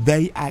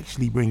 they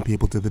actually bring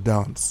people to the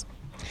dance.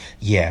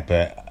 Yeah,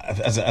 but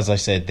as I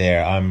said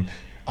there, I'm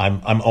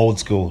old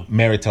school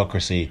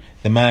meritocracy.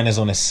 The man is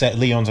on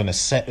Leon's on a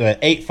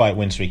 8-fight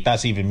win streak.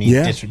 That's even me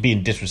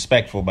being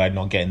disrespectful by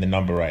not getting the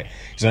number right.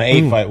 He's on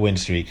an 8-fight win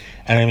streak,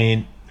 and I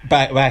mean,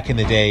 back in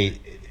the day,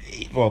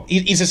 well,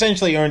 he's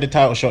essentially earned a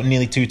title shot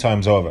nearly 2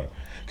 times over.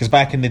 Because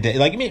back in the day,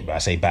 I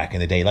say back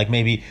in the day, like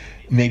maybe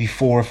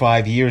 4 or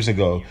 5 years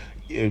ago,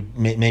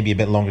 maybe a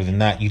bit longer than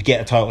that, you'd get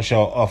a title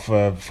shot off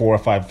a 4 or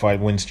 5 fight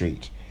win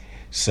streak.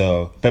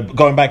 So, but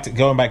going back to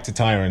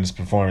Tyron's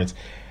performance,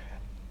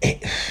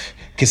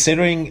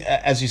 considering,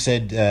 as you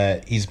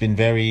said, he's been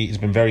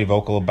very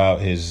vocal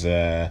about his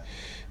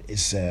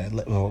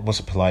what's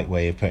a polite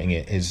way of putting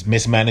it, his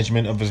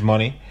mismanagement of his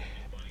money,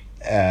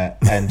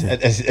 and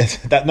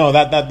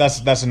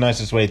that's the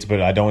nicest way to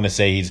put it. I don't want to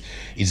say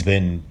he's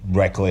been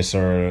reckless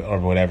or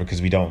whatever,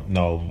 because we don't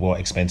know what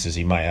expenses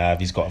he might have.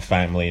 He's got a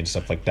family and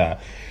stuff like that.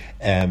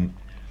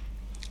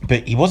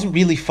 But he wasn't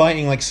really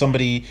fighting like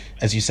somebody,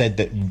 as you said,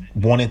 that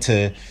wanted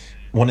to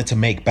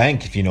make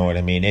bank, if you know what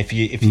I mean. If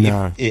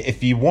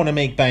you want to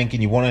make bank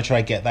and you want to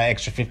try to get that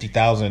extra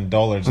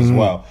 $50,000 as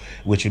well,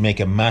 which would make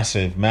a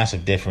massive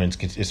difference,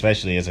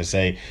 especially, as I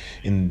say,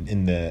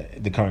 in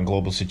the current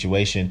global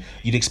situation,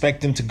 you'd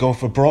expect him to go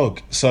for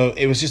broke. So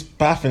it was just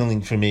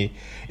baffling for me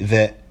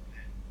that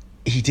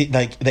he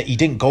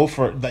didn't go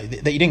for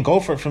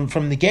it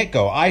from the get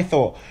go. I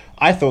thought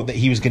that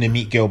he was going to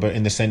meet Gilbert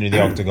in the center of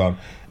the octagon.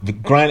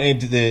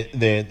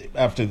 Granted,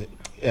 after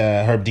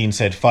Herb Dean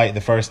said fight the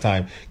first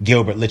time,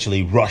 Gilbert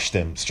literally rushed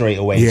him straight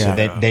away. Yeah.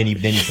 So then he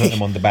put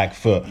him on the back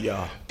foot.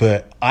 Yeah.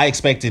 But I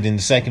expected in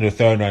the second or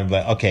third round,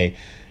 like, okay,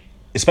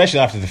 especially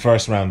after the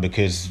first round,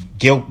 because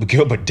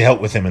Gilbert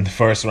dealt with him in the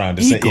first round.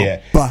 He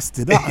got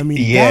busted up. I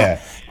mean,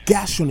 that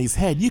gash on his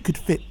head, you could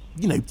fit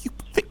you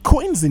fit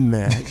coins in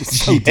there.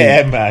 It's so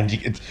Yeah, deep. man.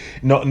 It's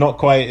not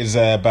quite as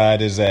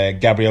bad as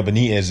Gabriel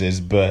Benitez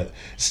is, but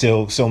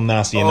still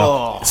nasty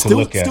enough to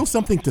look at. Still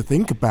something to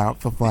think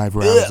about for 5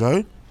 rounds,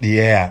 though.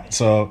 Yeah,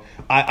 so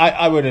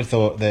I would have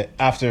thought that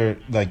after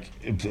at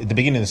the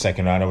beginning of the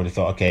second round, I would have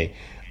thought, okay,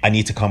 I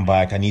need to come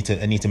back. I need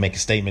to make a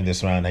statement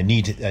this round. I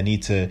need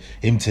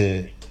him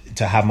to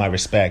have my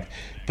respect.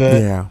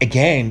 But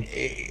again,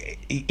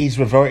 he's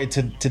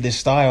reverted to this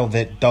style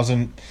that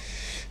doesn't.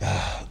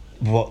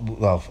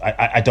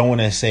 I don't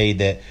want to say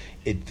that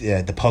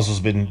the puzzle's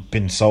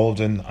been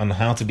solved on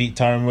how to beat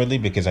Tyron Woodley,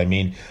 because I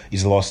mean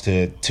he's lost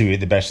to two of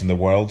the best in the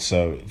world,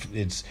 so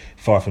it's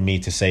far from me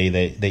to say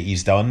that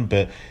he's done.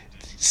 But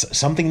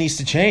something needs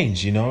to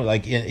change,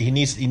 like he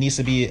needs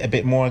to be a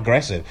bit more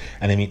aggressive,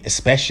 and I mean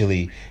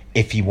especially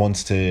if he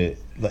wants to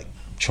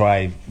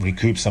try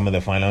recoup some of the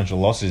financial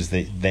losses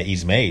that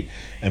he's made.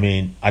 I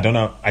mean, I don't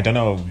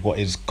know what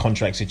his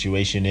contract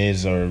situation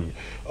is or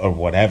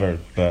whatever,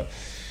 but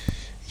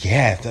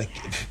yeah,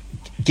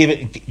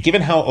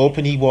 given how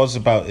open he was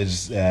about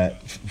his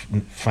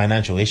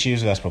financial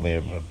issues, that's probably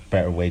a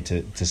better way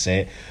to say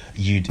it.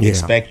 You'd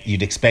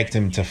expect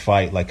him to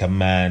fight like a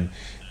man,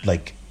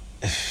 who's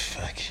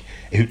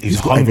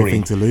got hungry.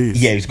 everything to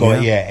lose. Yeah,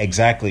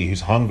 exactly.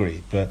 Who's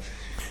hungry, but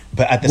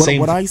at the same.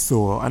 What I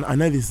saw, and I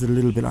know this is a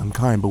little bit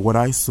unkind, but what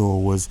I saw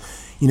was,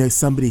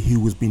 somebody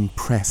who was being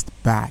pressed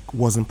back,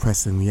 wasn't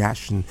pressing the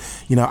action.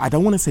 I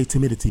don't want to say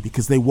timidity,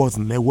 because there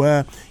wasn't. There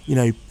were,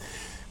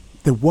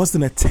 there was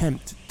an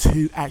attempt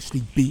to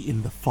actually be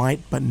in the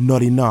fight, but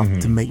not enough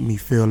to make me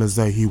feel as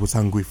though he was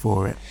hungry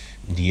for it.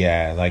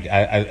 Yeah,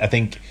 I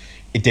think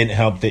it didn't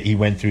help that he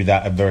went through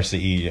that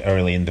adversity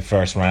early in the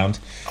first round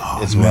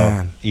as well.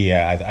 Man.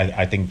 Yeah,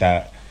 I think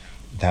that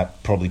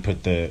probably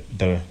put the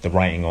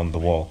writing on the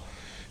wall.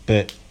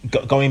 But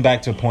going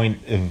back to a point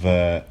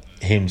of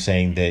him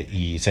saying that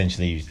he's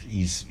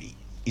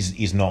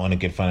not in a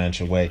good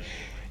financial way,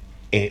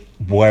 it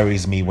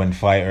worries me when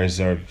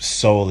fighters are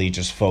solely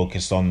just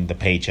focused on the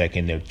paycheck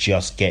and they're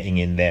just getting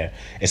in there,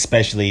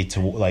 especially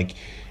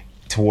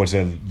towards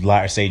the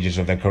latter stages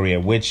of their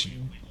career, which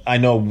I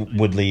know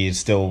Woodley is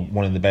still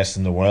one of the best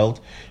in the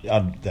world.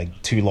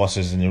 2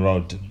 losses in a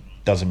row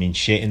doesn't mean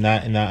shit in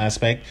that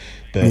aspect,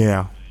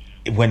 but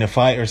when a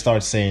fighter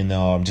starts saying,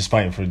 "No, I'm just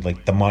fighting for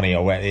the money,"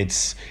 or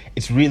it's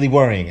really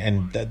worrying,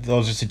 and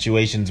those are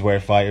situations where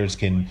fighters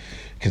can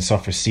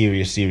suffer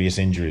serious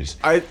injuries.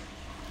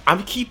 I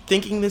keep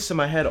thinking this in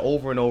my head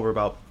over and over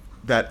about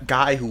that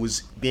guy who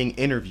was being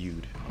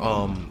interviewed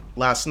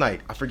last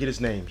night. I forget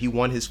his name. He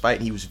won his fight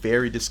and he was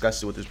very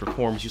disgusted with his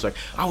performance. He was like,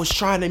 I was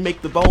trying to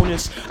make the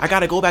bonus. I got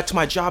to go back to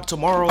my job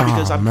tomorrow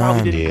because I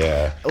probably didn't.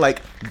 Yeah.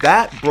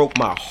 That broke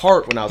my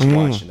heart when I was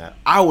watching that.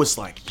 I was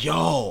like,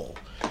 yo,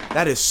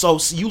 that is so.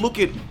 You look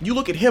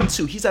at him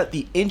too. He's at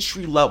the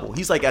entry level.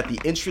 He's at the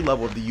entry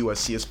level of the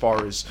UFC as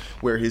far as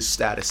where his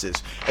status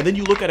is. And then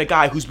you look at a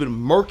guy who's been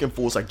murking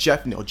fools like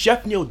Jeff Neal.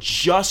 Jeff Neal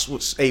just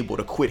was able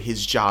to quit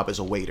his job as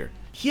a waiter.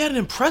 He had an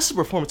impressive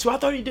performance too. I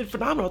thought he did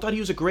phenomenal. I thought he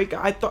was a great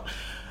guy.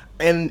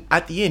 And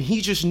at the end,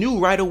 he just knew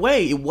right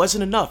away it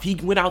wasn't enough. He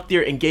went out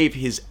there and gave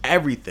his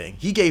everything.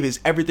 He gave his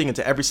everything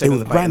into every second of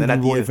the fight. It was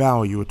Brandon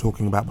Royval you were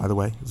talking about, by the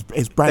way.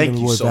 It's Brandon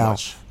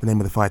Royval, the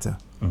name of the fighter.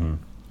 Mm-hmm.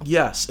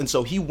 Yes, and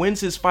so he wins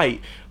his fight.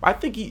 I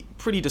think he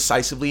pretty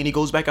decisively, and he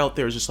goes back out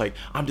there just like,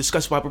 I'm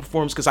disgusted with my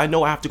performance because I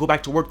know I have to go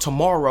back to work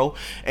tomorrow,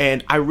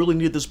 and I really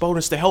needed this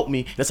bonus to help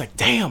me. And it's like,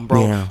 damn,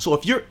 bro. Yeah. So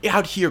if you're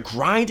out here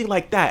grinding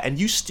like that, and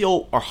you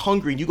still are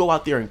hungry, and you go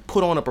out there and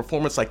put on a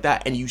performance like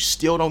that, and you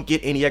still don't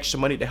get any extra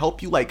money to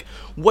help you,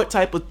 what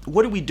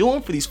are we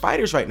doing for these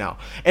fighters right now?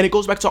 And it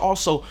goes back to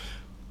also,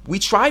 we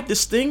tried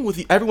this thing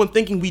with everyone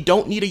thinking we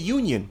don't need a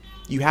union.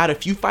 You had a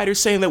few fighters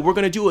saying that we're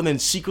going to do it, and then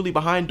secretly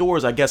behind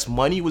doors, I guess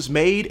money was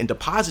made and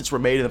deposits were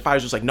made, and the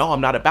fighters was like, no,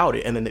 I'm not about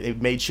it. And then they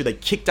made sure they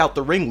kicked out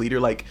the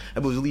ringleader. I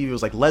believe it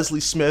was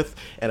Leslie Smith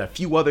and a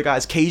few other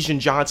guys.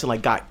 Cajun Johnson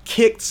got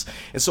kicked.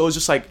 And so it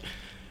was just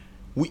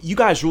you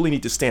guys really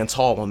need to stand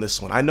tall on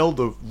this one. I know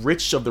the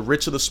rich of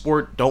the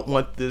sport don't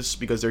want this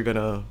because they're going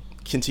to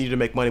continue to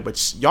make money,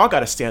 but y'all got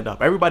to stand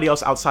up. Everybody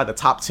else outside the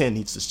top 10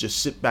 needs to just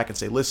sit back and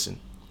say,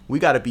 listen, we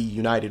got to be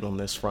united on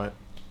this front.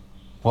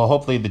 Well,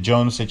 hopefully the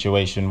Jones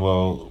situation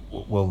will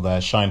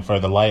shine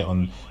further light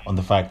on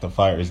the fact that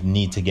fighters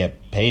need to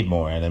get paid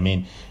more. And I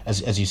mean,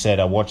 as you said,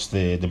 I watched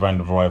the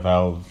Brandon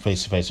Royval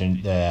face-to-face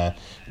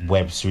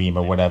web stream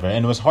or whatever,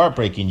 and it was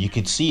heartbreaking. You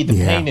could see the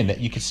pain in it.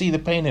 You could see the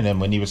pain in him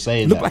when he was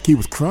saying It looked like he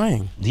was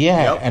crying.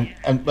 Yeah, yep.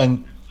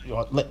 and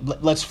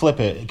let's flip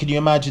it. Can you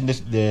imagine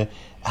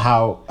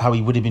how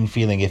he would have been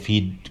feeling if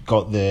he'd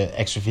got the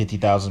extra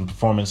 50,000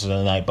 performance of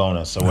the night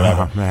bonus or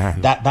whatever? Oh,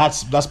 man.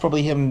 That's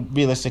probably him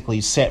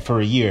realistically set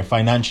for a year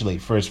financially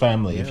for his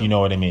family, if you know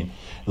what I mean.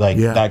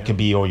 That could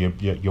be or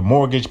your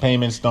mortgage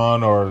payments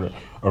done or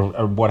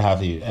what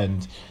have you.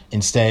 And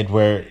instead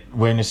we're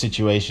in a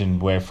situation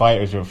where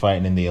fighters who are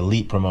fighting in the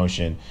elite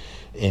promotion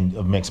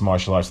of mixed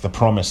martial arts, the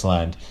promised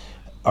land,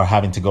 are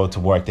having to go to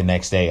work the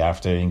next day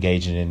after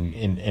engaging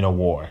in a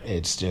war.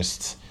 It's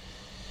just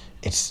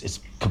it's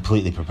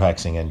completely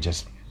perplexing and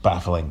just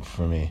baffling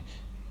for me.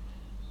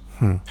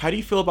 How do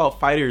you feel about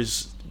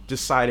fighters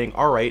deciding,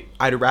 all right,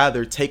 I'd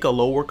rather take a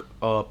lower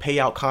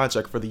payout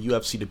contract for the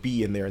UFC to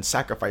be in there and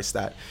sacrifice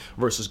that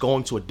versus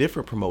going to a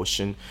different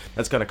promotion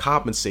that's going to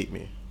compensate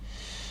me?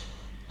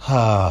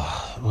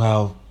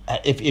 Well,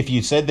 if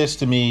you said this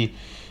to me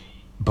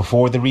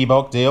before the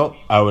Reebok deal,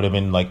 I would have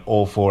been like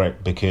all for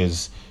it,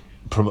 because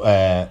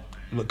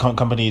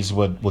companies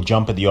will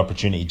jump at the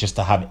opportunity just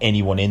to have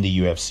anyone in the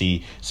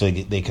UFC so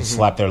they can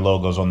slap their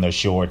logos on their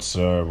shorts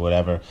or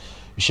whatever.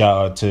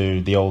 Shout out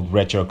to the old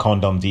Retro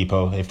Condom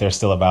Depot, if they're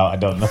still about. I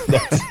don't know.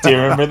 Do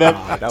you remember them?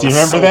 Do you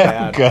remember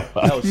that? That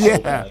was so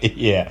bad.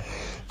 Yeah.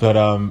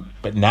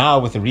 But now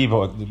with the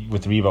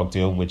Reebok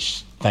deal,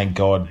 which thank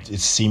God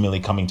is seemingly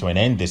coming to an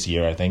end this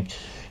year, I think,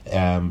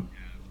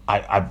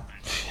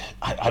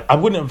 I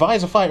wouldn't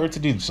advise a fighter to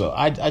do so.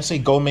 I'd say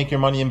go make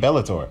your money in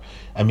Bellator.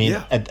 I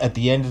mean, at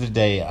the end of the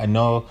day, I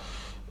know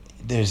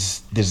there's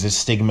this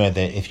stigma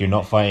that if you're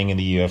not fighting in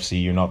the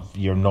UFC,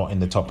 you're not in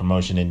the top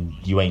promotion and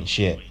you ain't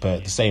shit. But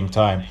at the same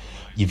time,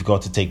 you've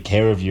got to take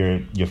care of your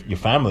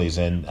families.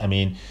 And I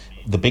mean,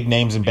 the big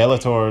names in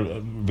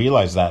Bellator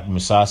realize that.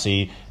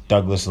 Musashi,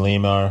 Douglas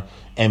Lima,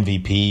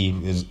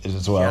 MVP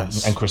as well,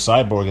 and Chris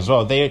Cyborg as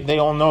well. They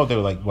all know. They're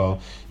like,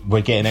 well,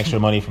 we're getting extra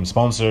money from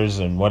sponsors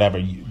and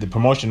whatever. The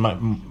promotion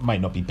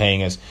might not be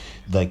paying us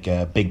like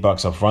big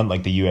bucks up front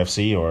like the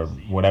UFC or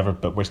whatever,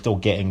 but we're still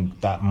getting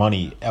that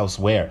money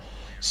elsewhere.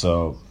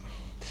 So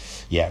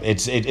yeah,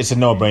 it's a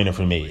no-brainer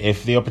for me.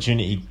 If the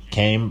opportunity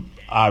came,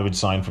 I would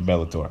sign for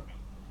Bellator.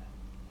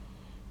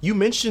 You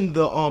mentioned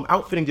the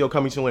outfitting deal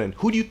coming to an end.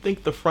 Who do you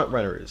think the front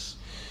runner is?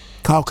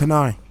 Carl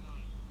Kanai.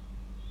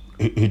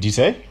 Who'd you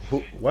say?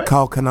 What?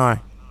 Carl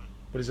Kanai.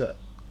 What is that?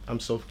 I'm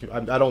so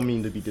confused. I don't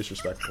mean to be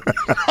disrespectful.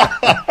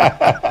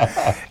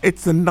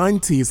 It's a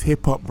 90s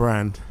hip-hop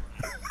brand.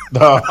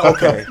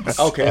 Okay.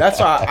 That's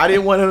why I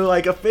didn't want to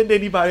like offend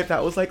anybody if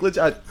that was like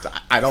legit.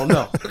 I don't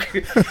know.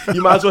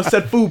 You might as well have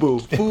said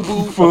FUBU.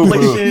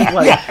 Affliction.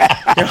 Like,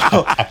 you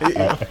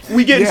know,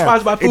 we getting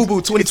sponsored by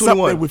FUBU 2021. It's up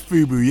there with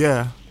FUBU,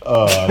 yeah.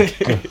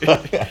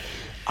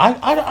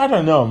 I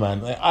don't know,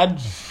 man.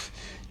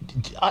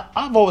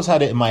 I've always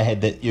had it in my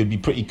head that it would be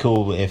pretty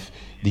cool if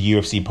the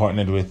UFC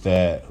partnered with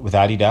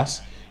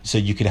Adidas, so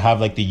you could have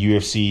like the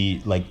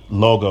UFC like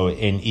logo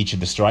in each of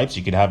the stripes.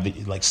 You could have the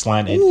like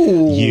slanted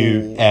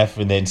U, F,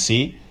 and then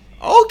C.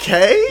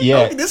 Okay.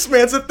 Yeah. Okay, this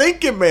man's a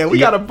thinking man. We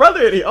got a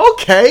brother in here.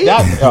 Okay.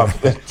 All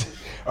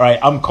right.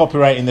 I'm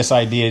copyrighting this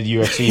idea at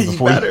UFC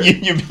before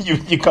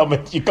you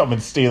come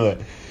and steal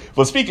it.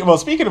 Well,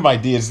 speaking of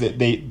ideas that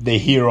they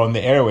hear on the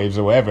airwaves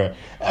or whatever,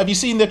 have you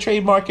seen the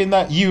trademark in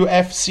that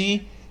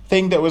UFC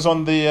thing that was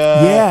on the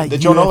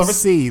John Oliver?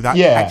 That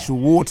actual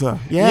water.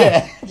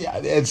 Yeah.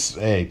 It's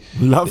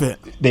love it.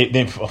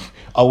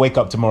 I'll wake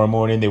up tomorrow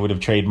morning. They would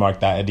have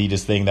trademarked that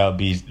Adidas thing. That would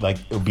be like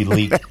it would be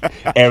leaked.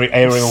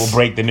 Ariel will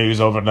break the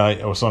news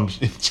overnight or some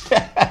shit.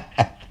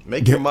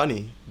 Make your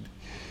money.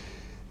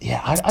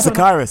 Yeah, I don't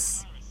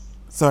Sakaris.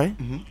 Sorry.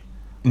 Mm-hmm.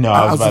 No,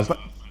 I was about.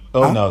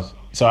 No.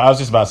 So I was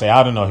just about to say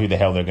I don't know who the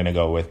hell they're gonna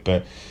go with,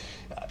 but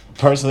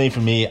personally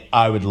for me,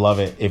 I would love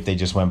it if they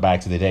just went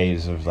back to the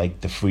days of like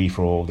the free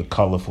for all, the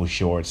colorful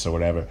shorts or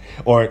whatever.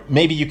 Or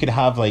maybe you could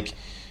have like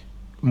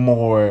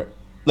more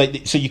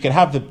like so you could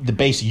have the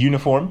base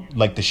uniform,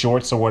 like the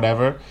shorts or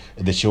whatever,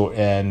 the short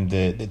and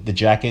the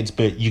jackets,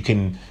 but you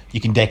can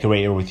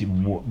decorate it with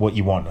what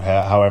you want,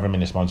 however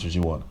many sponsors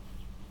you want.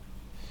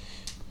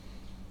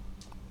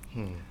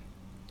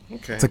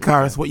 Okay.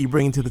 Takaris, what you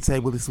bringing to the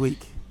table this week?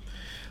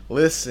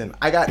 Listen,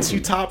 I got two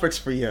topics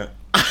for you.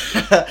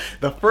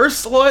 The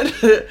first one,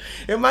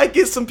 it might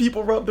get some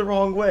people rubbed the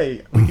wrong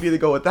way. We can either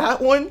go with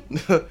that one,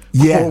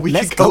 yeah, or we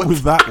let's can go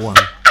with that one.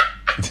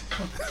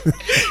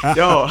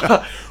 Yo,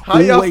 how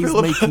y'all Always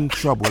feel making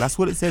trouble. That's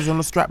what it says on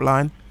the strap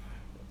line.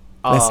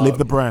 Let's live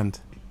the brand.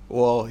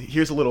 Well,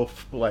 here's a little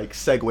like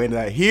segue into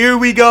that. Here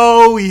we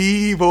go,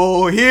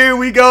 Evil. Here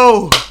we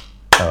go.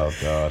 Oh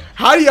God.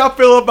 How do y'all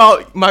feel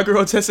about my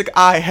girl Jessica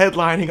I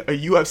headlining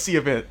a UFC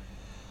event?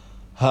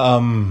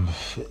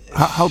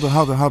 Hold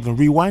on.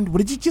 Rewind. What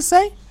did you just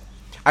say?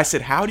 I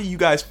said, how do you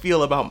guys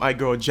feel about my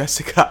girl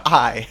Jessica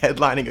I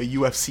headlining a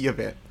UFC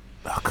event?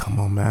 Oh, come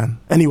on, man.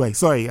 Anyway,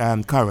 sorry,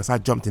 Kairos, I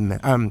jumped in there.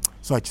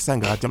 Sorry,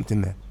 Chisanga, I jumped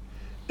in there.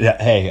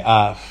 Yeah. Hey,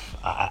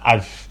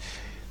 I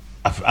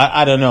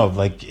don't know.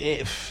 Like,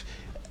 if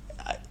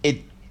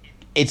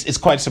it's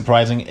quite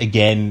surprising.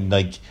 Again,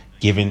 like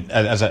given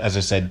as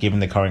I said,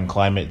 given the current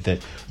climate, that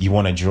you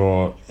want to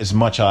draw as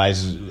much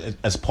eyes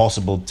as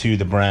possible to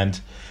the brand,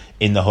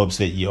 in the hopes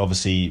that you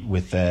obviously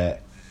with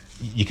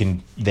you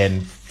can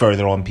then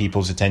further on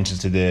people's attention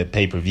to the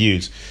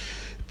pay-per-views.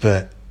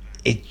 But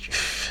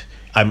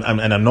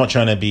I'm not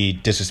trying to be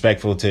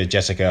disrespectful to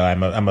Jessica.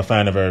 I'm a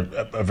fan of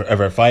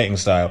her fighting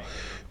style,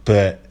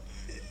 but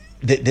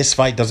this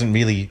fight doesn't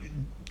really.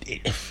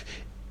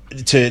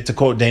 To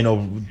quote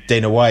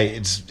Dana White,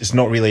 it's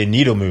not really a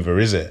needle mover,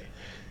 is it?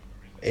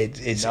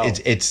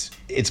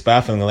 It's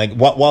baffling. Like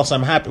whilst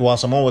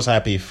I'm always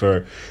happy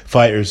for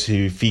fighters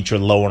who feature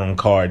lower on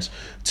cards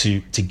to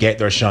get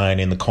their shine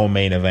in the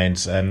co-main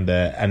events and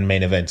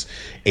main events.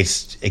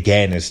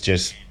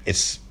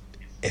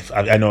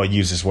 I know I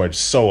use this word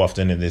so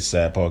often in this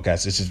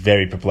podcast. It's just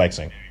very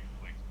perplexing.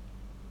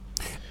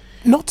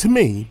 Not to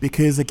me,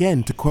 because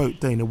again, to quote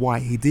Dana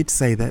White, he did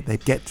say that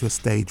they'd get to a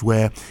stage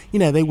where,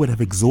 they would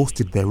have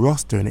exhausted their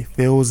roster, and it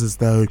feels as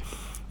though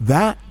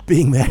that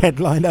being the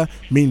headliner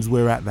means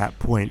we're at that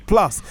point.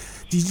 Plus,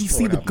 did you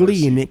see the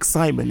glee and the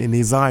excitement in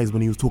his eyes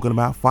when he was talking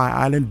about Fight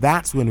Island?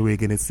 That's when we're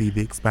going to see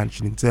the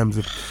expansion in terms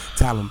of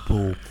talent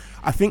pool.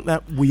 I think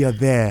that we are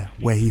there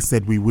where he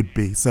said we would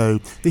be. So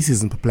this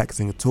isn't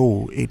perplexing at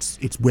all. It's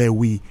where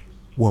we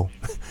thought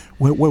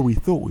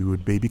we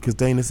would be, because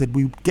Dana said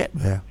we would get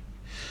there.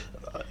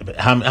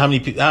 How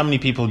many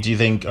people do you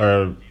think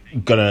are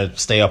gonna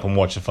stay up and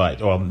watch the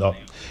fight, or not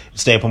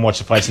stay up and watch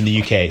the fights in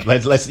the UK?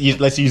 Let's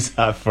use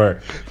that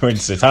for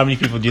instance. How many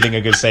people do you think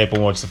are gonna stay up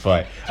and watch the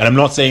fight? And I'm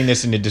not saying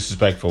this in a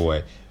disrespectful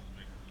way.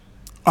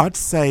 I'd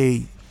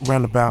say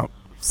around about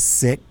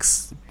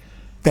 6.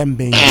 Them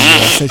being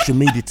the social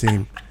media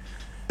team.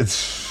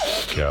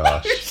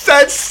 Gosh. You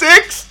said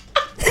 6?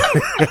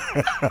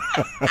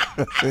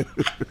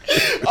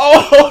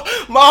 Oh,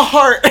 my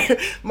heart.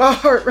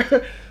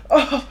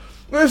 Oh,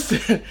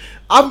 listen,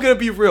 I'm gonna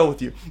be real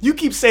with you. You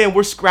keep saying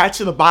we're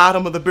scratching the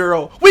bottom of the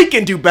barrel. We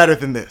can do better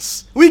than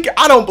this.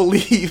 I don't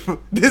believe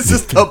this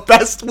is the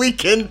best we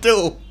can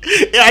do.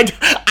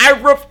 I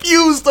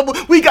refuse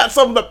to. We got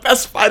some of the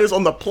best fighters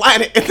on the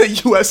planet in the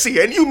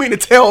UFC, and you mean to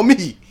tell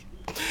me,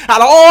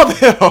 out of all of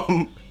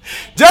them,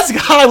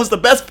 Jessica Eye was the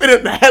best fit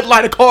in the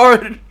headliner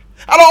card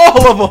out of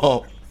all of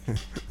them?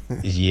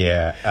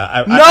 Yeah.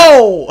 I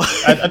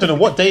don't know.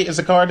 What date is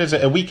the card? Is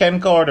it a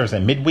weekend card, or is it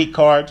a midweek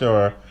card,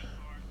 or?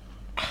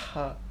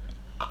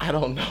 I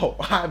don't know.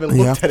 I haven't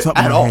looked at it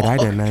at all. I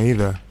don't know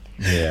either.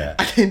 Yeah.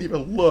 I didn't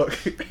even look.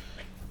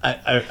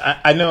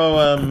 I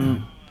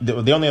know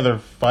the only other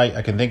fight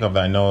I can think of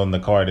that I know on the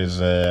card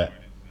is I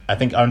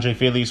think Andre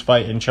Fili's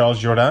fight in Charles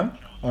Jourdain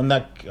on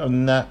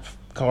that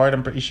card,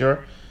 I'm pretty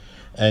sure.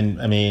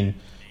 And I mean,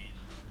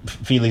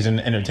 Fili's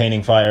an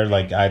entertaining fighter.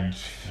 Like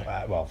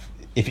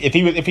if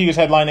he was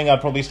headlining,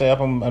 I'd probably stay up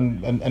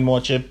and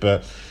watch it.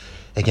 But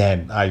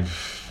again,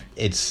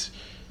 it's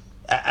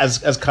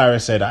as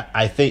Kyra said,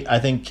 I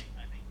think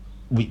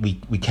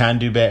we can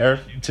do better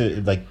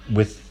to like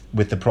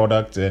with the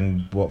product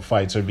and what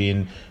fights are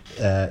being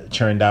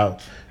churned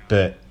out.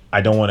 But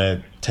I don't want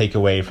to take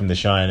away from the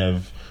shine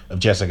of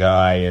Jessica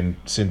Eye and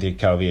Cynthia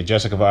Calvillo.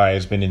 Jessica Eye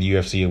has been in the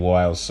UFC a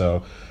while,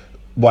 so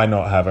why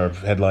not have her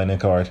headlining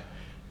card?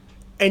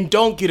 And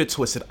don't get it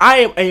twisted. I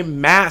am a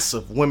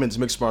massive women's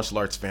mixed martial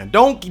arts fan.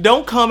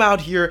 Don't come out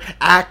here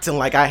acting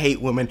like I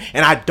hate women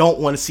and I don't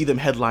want to see them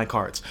headline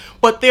cards.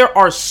 But there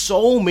are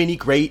so many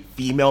great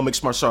female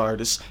mixed martial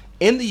artists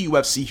in the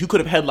UFC who could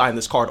have headlined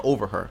this card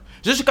over her.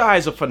 Jessica Eye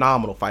is a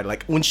phenomenal fighter.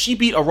 Like, when she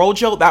beat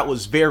Arrojo, that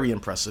was very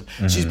impressive.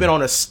 Mm-hmm. She's been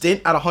on a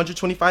stint at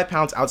 125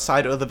 pounds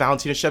outside of the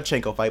Valentina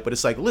Shevchenko fight, but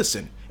it's like,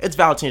 listen, it's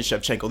Valentina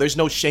Shevchenko. There's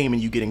no shame in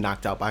you getting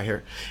knocked out by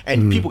her.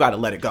 And people got to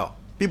let it go.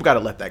 People got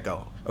to let that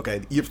go,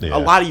 okay? A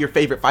lot of your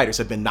favorite fighters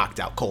have been knocked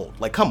out cold.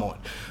 Like, come on.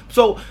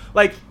 So,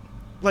 like,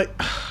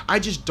 I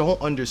just don't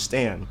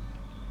understand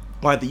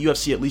why the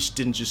UFC at least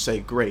didn't just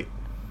say, great,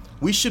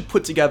 we should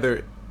put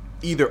together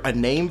either a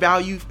name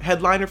value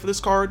headliner for this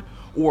card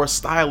or a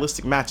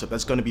stylistic matchup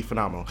that's going to be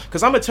phenomenal.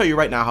 Because I'm going to tell you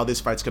right now how this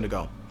fight's going to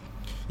go.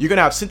 You're going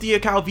to have Cynthia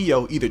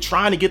Calvillo either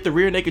trying to get the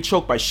rear naked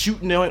choke by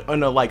shooting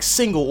on a like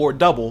single or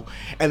double,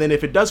 and then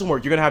if it doesn't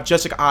work, you're going to have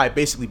Jessica Eye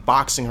basically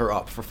boxing her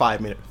up for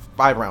 5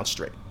 rounds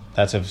straight.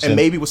 That's if and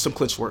maybe with some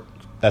clinch work.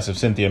 That's if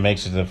Cynthia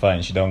makes it to the fight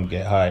and she don't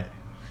get high.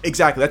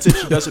 Exactly. That's if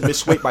she doesn't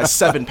miss weight by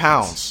 7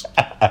 pounds.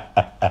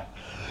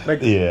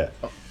 Like, yeah.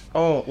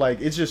 Oh,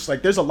 like, it's just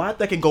like there's a lot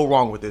that can go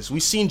wrong with this.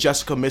 We've seen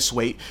Jessica miss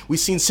weight. We've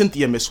seen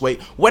Cynthia miss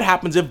weight. What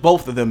happens if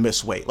both of them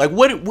miss weight? Like,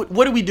 what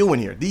are we doing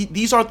here?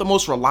 These aren't the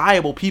most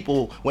reliable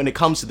people when it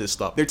comes to this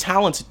stuff. They're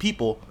talented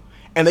people,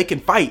 and they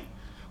can fight,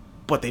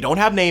 but they don't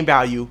have name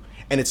value,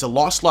 and it's a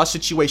loss-loss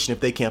situation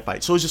if they can't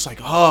fight. So it's just like,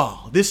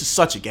 oh, this is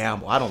such a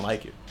gamble. I don't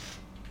like it.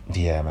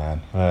 Yeah,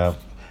 man. Well,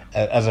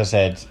 as I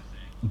said,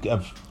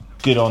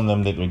 good on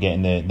them that we're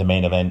getting the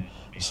main event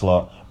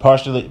slot.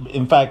 Partially,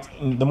 in fact,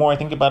 the more I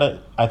think about it,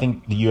 I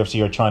think the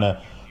UFC are trying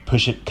to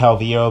push it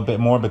Calvillo a bit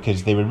more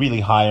because they were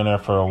really high on her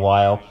for a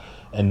while.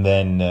 And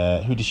then,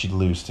 who did she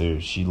lose to?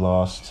 She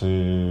lost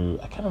to...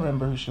 I can't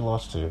remember who she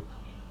lost to.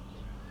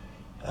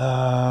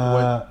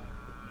 Was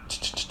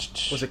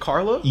it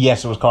Carla?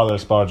 Yes, it was Carla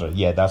Esparza.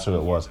 Yeah, that's who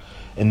it was.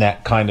 And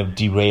that kind of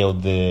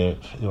derailed the...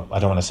 I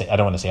don't want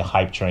to say a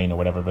hype train or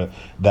whatever, but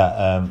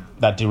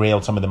that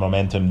derailed some of the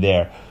momentum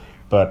there.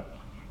 But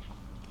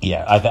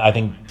yeah, I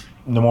think...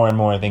 The more and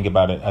more I think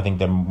about it, I think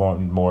the more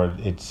and more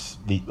it's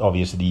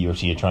obviously the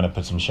UFC are trying to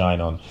put some shine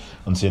on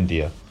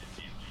Cynthia.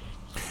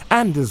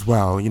 And as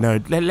well,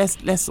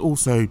 let's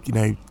also,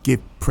 give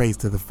praise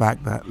to the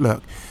fact that,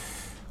 look,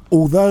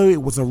 although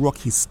it was a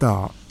rocky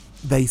start,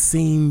 they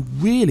seem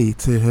really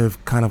to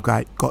have kind of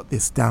got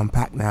this down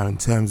pat now in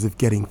terms of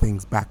getting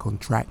things back on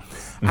track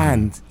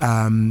and,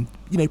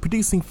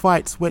 producing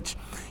fights which,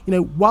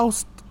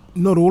 whilst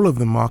not all of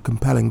them are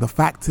compelling, the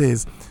fact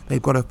is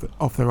they've got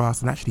off their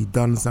ass and actually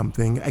done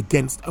something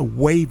against a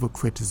wave of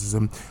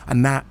criticism,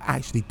 and that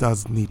actually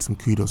does need some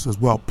kudos as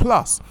well.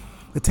 Plus,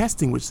 the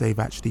testing which they've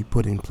actually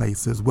put in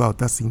place as well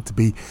does seem to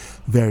be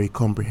very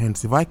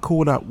comprehensive. I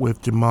caught up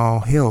with Jamal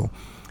Hill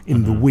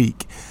in the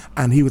week,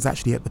 and he was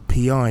actually at the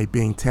PI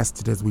being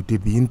tested as we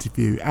did the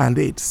interview, and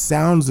it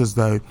sounds as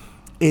though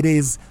it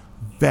is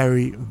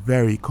very,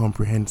 very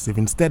comprehensive.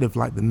 Instead of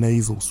like the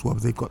nasal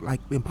swabs, they've got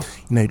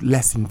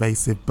less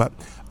invasive but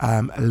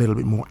a little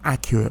bit more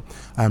accurate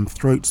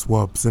throat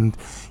swabs, and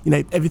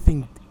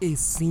everything is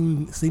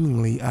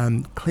seemingly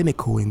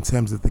clinical in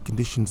terms of the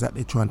conditions that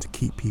they're trying to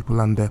keep people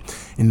under.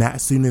 In that,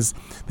 as soon as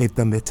they've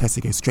done their test,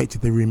 they go straight to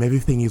the room.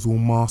 Everything is all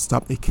masked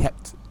up. They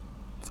kept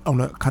on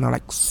a kind of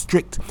like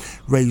strict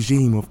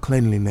regime of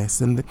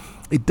cleanliness, and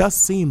it does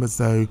seem as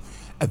though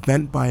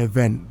event by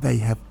event they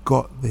have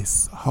got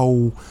this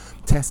whole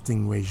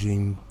testing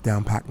regime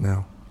down pat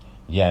now.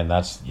 Yeah, and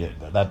that's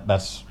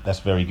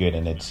very good,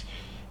 and it's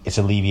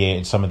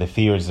alleviated some of the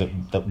fears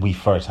that we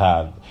first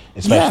had,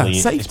 especially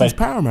safety's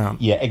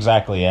paramount. Yeah,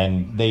 exactly,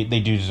 and they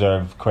do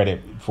deserve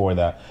credit for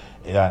that.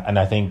 And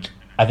I think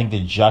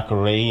the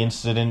Jacare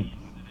incident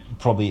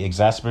probably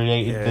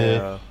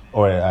exacerbated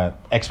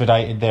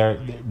expedited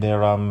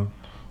their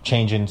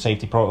change in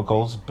safety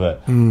protocols.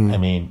 But I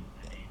mean,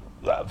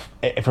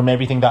 from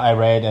everything that I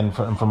read and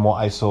from what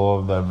I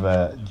saw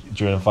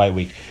during fight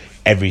week,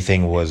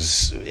 everything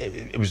was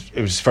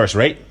first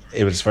rate.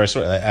 It was first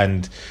rate,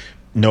 and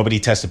nobody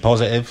tested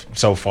positive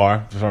so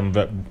far.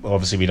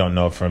 Obviously, we don't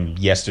know from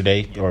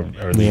yesterday or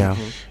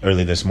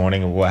early this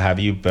morning or what have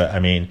you. But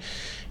I mean,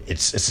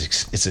 it's a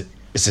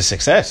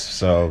success.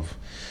 So.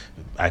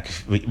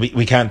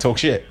 We can't talk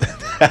shit.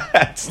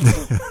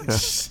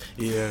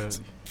 Yeah.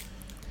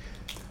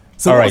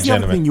 So all right, what's the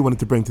other thing you wanted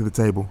to bring to the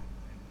table?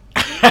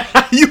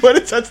 You want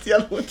to touch the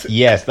other one too?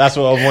 Yes, that's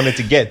what I wanted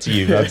to get to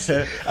you.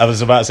 I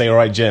was about to say, all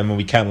right, gentlemen,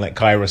 we can't let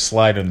Kyra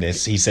slide on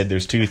this. He said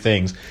there's two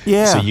things.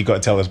 Yeah. So you got to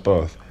tell us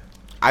both.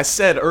 I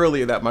said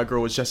earlier that my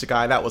girl was Jessica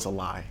Ai. That was a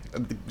lie.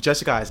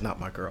 Jessica Ai is not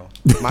my girl.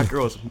 My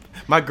girl's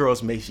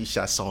Macy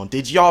Chasson.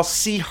 Did y'all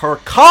see her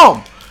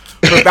come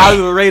for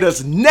Valerie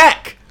Loreda's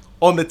neck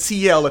on the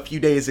TL a few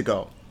days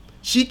ago?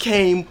 She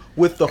came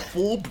with the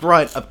full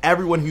brunt of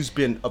everyone who's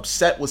been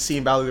upset with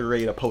seeing Valerie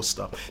Loreda post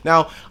stuff.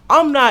 Now,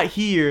 I'm not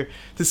here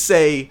to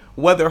say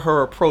whether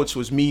her approach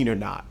was mean or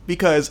not,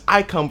 because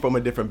I come from a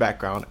different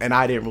background and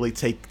I didn't really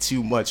take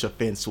too much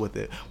offense with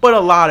it. But a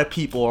lot of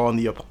people are on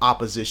the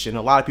opposition.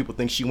 A lot of people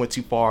think she went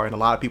too far, and a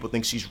lot of people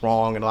think she's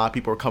wrong, and a lot of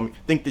people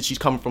think that she's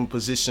coming from a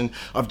position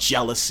of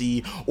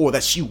jealousy, or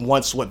that she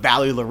wants what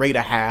Valerie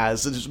Loreda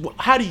has.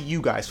 How do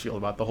you guys feel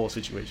about the whole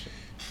situation?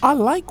 I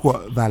like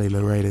what Valerie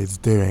Loreda is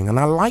doing, and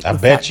I like. I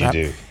bet you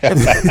do. I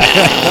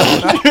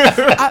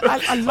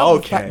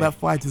love the fact that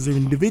fighters are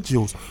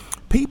individuals.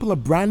 People are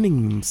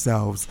branding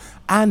themselves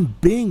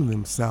and being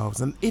themselves,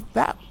 and if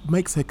that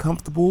makes her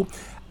comfortable,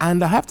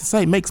 and I have to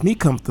say, it makes me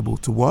comfortable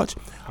to watch.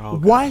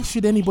 Why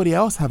should anybody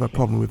else have a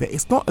problem with it?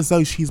 It's not as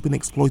though she's been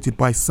exploited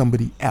by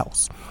somebody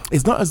else.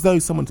 It's not as though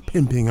someone's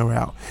pimping her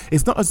out.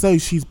 It's not as though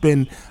she's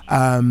been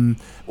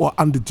or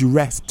under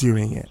duress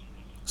during it.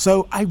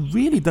 So I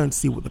really don't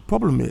see what the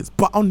problem is.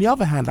 But on the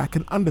other hand, I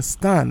can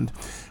understand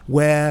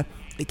where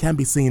it can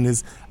be seen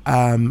as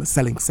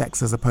selling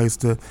sex as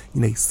opposed to,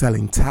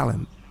 selling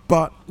talent.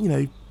 But,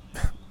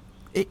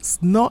 it's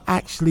not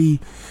actually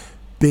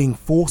being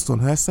forced on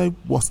her. So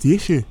what's the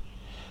issue?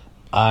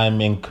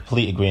 I'm in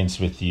complete agreement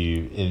with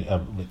you.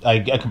 I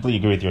completely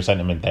agree with your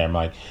sentiment there,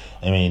 Mike.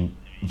 I mean,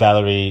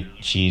 Valerie,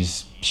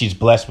 she's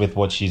blessed with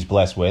what she's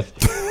blessed with.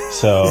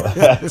 So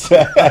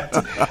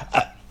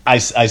I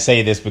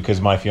say this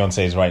because my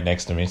fiance is right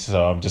next to me,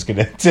 so I'm just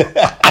gonna.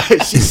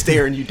 She's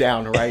staring you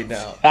down right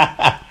now.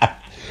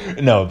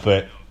 No,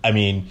 but I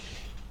mean,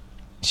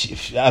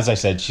 as I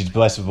said, she's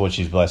blessed with what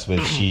she's blessed with.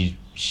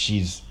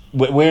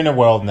 We're in a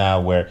world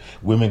now where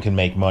women can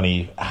make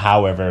money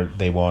however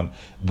they want.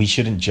 We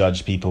shouldn't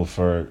judge people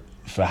for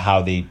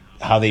how they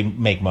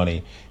make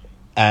money,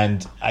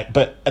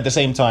 but at the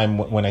same time,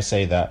 when I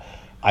say that,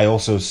 I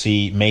also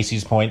see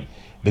Macy's point,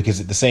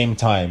 because at the same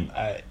time.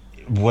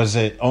 Was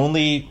it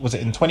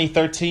in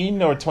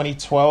 2013 or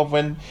 2012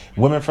 when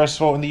women first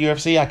fought in the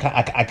UFC?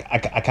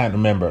 I can't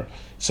remember.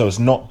 So it's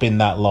not been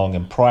that long.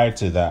 And prior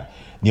to that,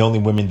 the only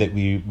women that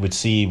we would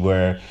see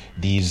were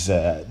these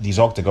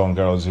octagon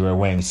girls who are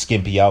wearing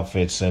skimpy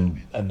outfits and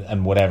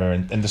whatever.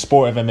 And the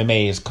sport of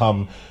MMA has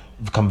come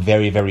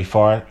very, very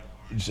far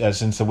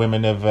since the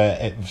women have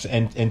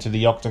into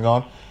the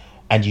octagon.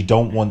 And you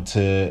don't want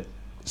to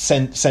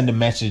send a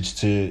message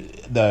to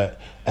the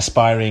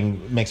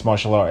aspiring mixed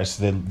martial artists,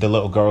 the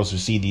little girls who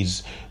see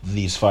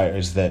these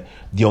fighters, that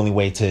the only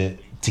way to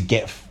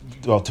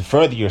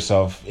further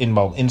yourself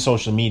in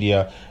social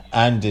media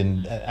and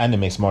in the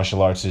mixed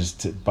martial arts is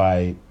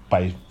by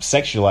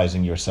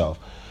sexualizing yourself.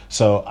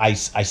 So I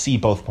see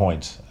both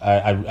points.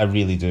 I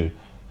really do.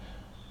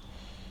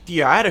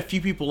 Yeah, I had a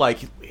few people like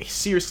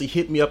seriously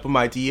hit me up in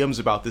my DMs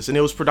about this, and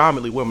it was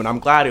predominantly women. I'm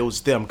glad it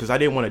was them because I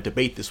didn't want to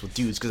debate this with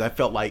dudes because I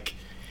felt like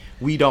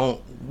we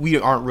aren't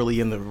really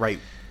in the right,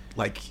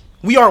 like,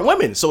 we aren't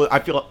women. So I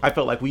felt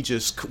like we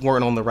just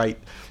weren't on the right,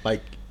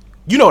 like,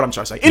 you know what I'm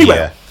trying to say.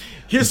 Anyway,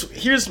 here's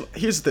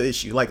the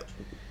issue. Like,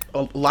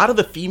 a lot of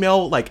the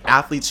female like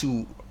athletes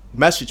who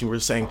messaged me were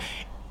saying,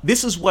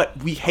 this is what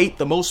we hate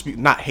the most,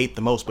 not hate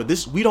the most, but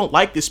we don't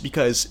like this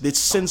because it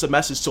sends a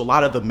message to a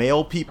lot of the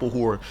male people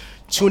who are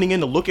tuning in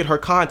to look at her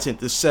content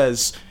that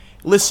says,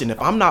 listen,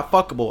 if I'm not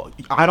fuckable,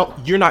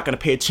 you're not going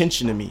to pay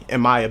attention to me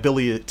and my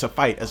ability to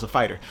fight as a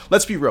fighter.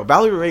 Let's be real.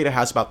 Valerie Reda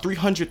has about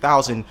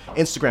 300,000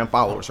 Instagram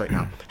followers right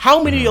now.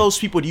 How many of those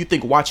people do you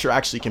think watch her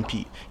actually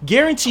compete?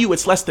 Guarantee you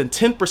it's less than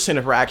 10%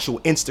 of her actual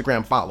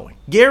Instagram following.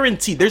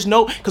 Guarantee.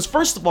 Because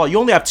first of all, you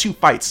only have 2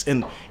 fights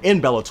in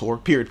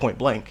Bellator, period, point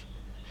blank.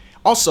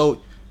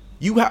 Also,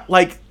 you have,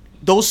 like,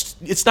 those,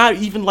 it's not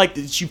even like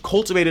that you've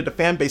cultivated a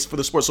fan base for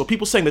the sport. So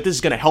people saying that this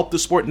is going to help the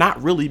sport, not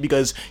really,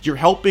 because you're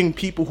helping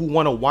people who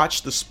want to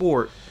watch the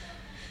sport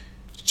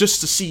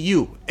just to see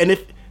you. And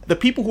if the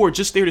people who are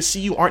just there to see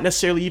you aren't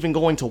necessarily even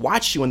going to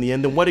watch you in the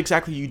end, then what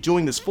exactly are you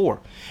doing this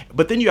for?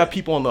 But then you have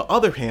people on the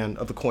other hand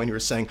of the coin who are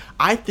saying,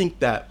 I think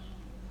that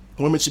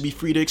women should be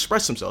free to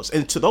express themselves.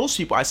 And to those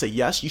people, I say,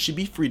 yes, you should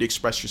be free to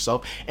express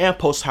yourself and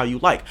post how you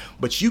like.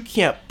 But you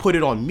can't put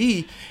it on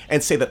me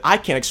and say that I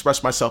can't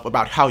express myself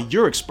about how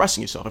you're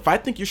expressing yourself. If I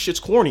think your shit's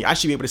corny, I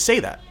should be able to say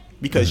that.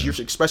 Because you're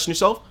expressing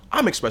yourself,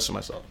 I'm expressing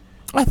myself.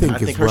 I think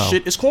her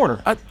shit is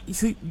corner. You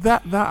see,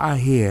 that I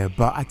hear,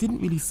 but I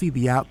didn't really see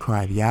the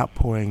outcry, the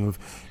outpouring of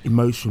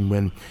emotion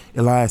when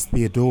Elias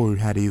Theodorou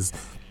had his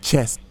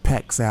chest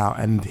pecs out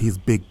and his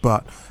big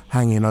butt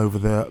hanging over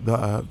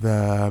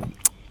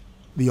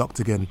the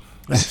octagon.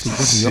 Actually, it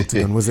wasn't the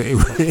octagon, was it? It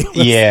was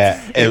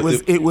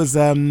Was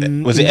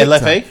it Invicta.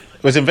 LFA?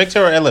 Was it Invicta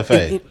or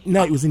LFA?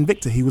 No, it was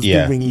Invicta. He was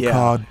the ring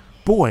card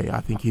boy, I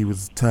think he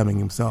was terming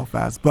himself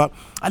as. But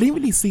I didn't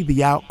really see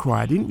the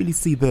outcry. I didn't really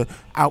see the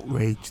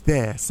outrage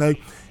there. So,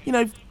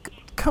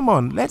 come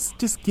on, let's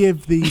just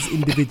give these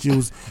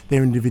individuals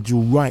their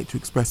individual right to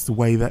express the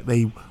way that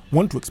they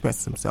want to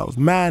express themselves,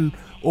 man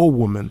or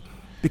woman.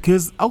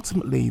 Because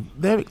ultimately,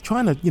 they're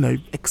trying to,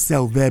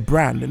 excel their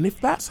brand. And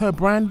if that's her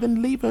brand,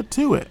 then leave her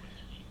to it.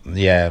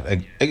 Yeah,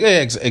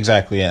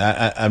 exactly.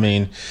 I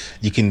mean,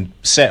 you can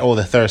set all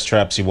the thirst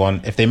traps you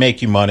want. If they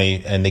make you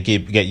money and they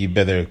get you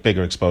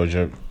bigger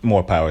exposure,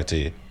 more power to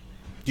you.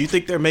 Do you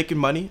think they're making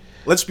money?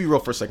 Let's be real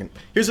for a second.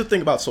 Here's the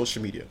thing about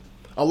social media.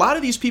 A lot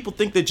of these people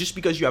think that just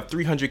because you have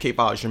 300K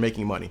followers, you're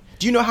making money.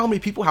 Do you know how many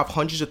people have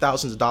hundreds of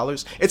thousands of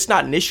dollars? It's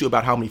not an issue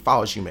about how many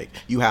followers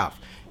you have.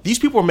 These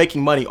people are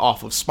making money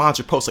off of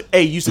sponsored posts like,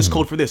 hey, use this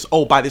code for this.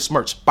 Oh, buy this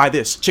merch. Buy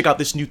this. Check out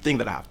this new thing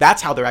that I have.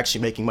 That's how they're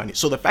actually making money.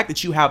 So the fact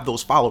that you have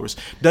those followers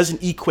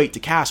doesn't equate to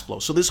cash flow.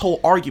 So this whole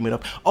argument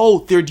of, oh,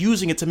 they're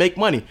using it to make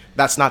money,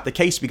 that's not the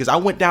case because I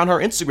went down her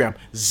Instagram.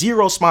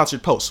 0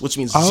 sponsored posts, which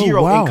means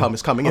zero income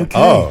is coming in. Okay.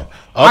 Oh, okay.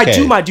 I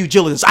do my due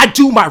diligence. I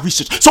do my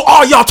research. So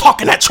all y'all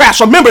talking that trash,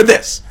 remember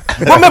this.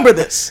 Remember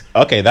this.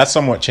 Okay, that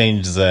somewhat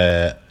changed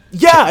it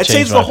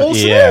changed the whole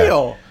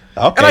scenario.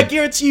 Okay. And I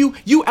guarantee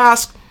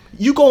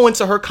you go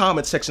into her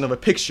comment section of a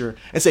picture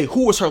and say,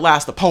 who was her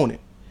last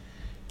opponent?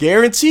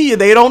 Guarantee you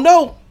they don't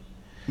know.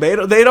 They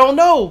don't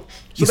know.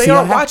 So they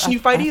aren't watching you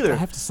fight either. I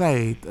have to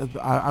say,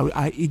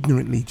 I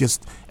ignorantly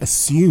just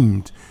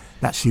assumed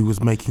that she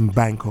was making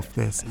bank off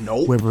this.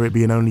 Nope. Whether it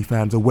be an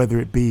OnlyFans or whether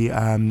it be a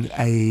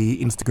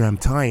Instagram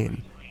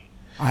tie-in.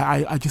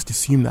 I just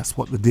assumed that's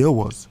what the deal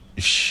was.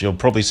 She'll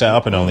probably set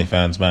up an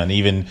OnlyFans, man.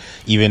 Even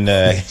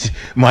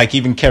Mike,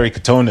 even Kerry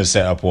Katona's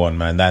set up one,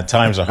 man. That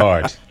times are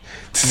hard.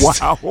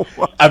 Wow.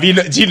 Do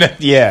you know?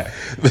 Yeah.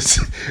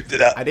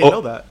 I didn't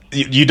know that.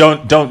 You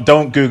don't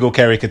Google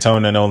Kerry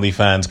Katona and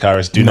OnlyFans,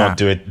 Karis. Do not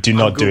do it. Do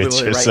not do it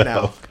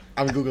yourself.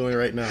 I'm Googling it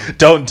right now.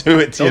 Don't do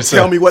it to yourself. Don't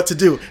tell me what to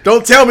do.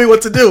 Don't tell me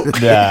what to do.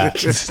 Nah.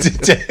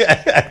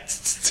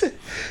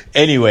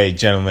 Anyway,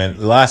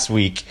 gentlemen, last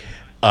week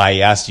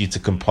I asked you to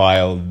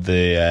compile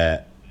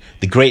the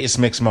greatest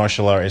mixed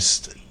martial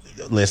artist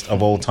list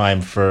of all time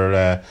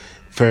for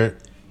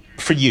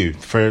you.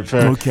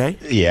 Okay.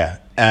 Yeah.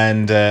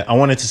 And I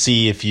wanted to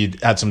see if you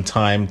had some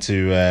time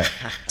to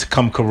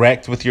come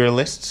correct with your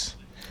lists.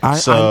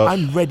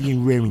 I'm ready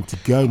and rearing to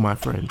go, my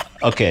friend.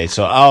 Okay,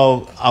 so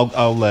I'll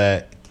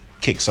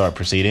kickstart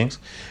proceedings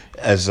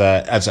as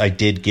I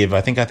did give.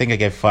 I think I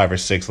gave 5 or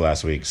 6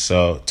 last week.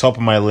 So top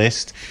of my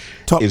list,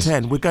 top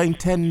 10. We're going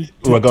 10.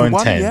 We're going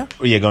 1, 10. Yeah?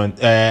 We're going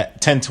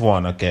 10 to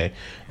 1. Okay.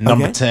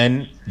 Number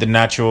 10, the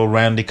natural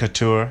Randy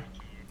Couture.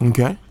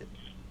 Okay.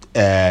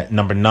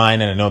 Number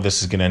 9, and I know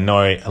this is going to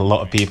annoy a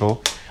lot of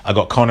people, I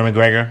got Conor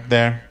McGregor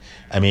there.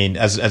 I mean,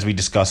 as we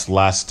discussed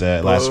last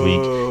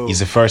week, he's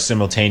the first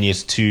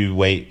simultaneous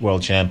 2-weight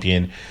world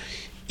champion.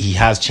 He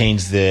has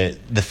changed the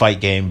fight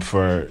game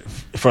for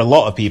a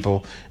lot of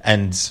people,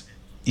 and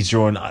he's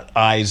drawn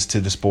eyes to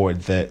the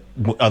sport that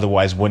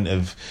otherwise wouldn't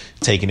have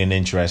taken an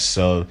interest.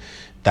 So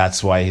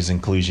that's why his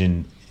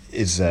inclusion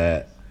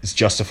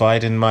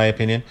justified in my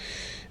opinion.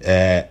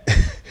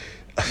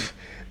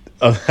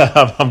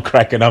 I'm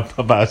cracking up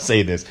about to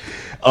say this.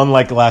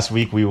 Unlike last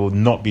week, we will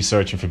not be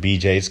searching for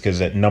BJs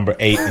because at number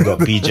 8 we got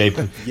BJ.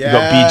 We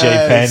got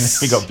BJ Penn.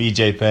 We got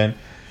BJ Penn.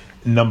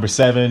 Number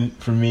 7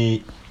 for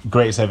me,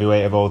 greatest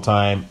heavyweight of all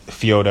time,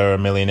 Fyodor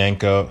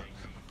Emelianenko.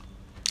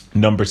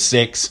 Number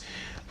 6,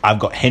 I've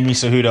got Henry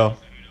Cejudo.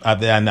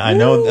 And I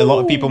know a lot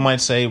of people might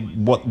say,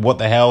 "What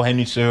the hell,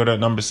 Henry Cejudo at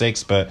number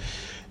 6?" But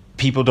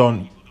people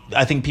don't.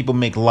 I think people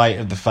make light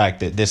of the fact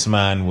that this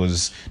man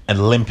was an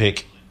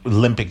Olympic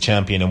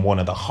champion in one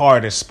of the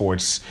hardest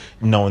sports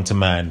known to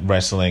man,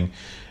 wrestling,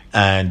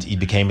 and he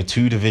became a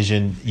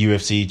 2-division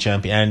UFC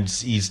champion, and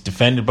he's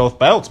defended both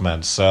belts,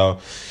 man. So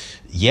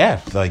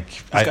yeah, like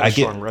I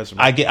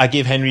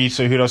give Henry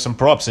Cejudo some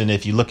props, and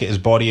if you look at his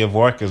body of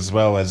work as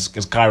well as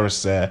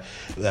Kairos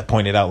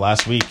pointed out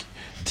last week,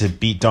 to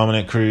beat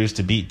Dominic Cruz,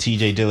 to beat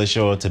TJ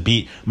Dillashaw, to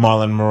beat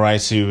Marlon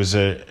Moraes, who was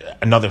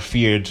another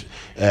feared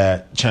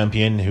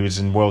champion who's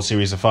in World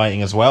Series of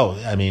Fighting as well.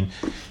 I mean,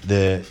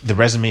 the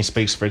resume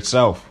speaks for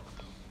itself.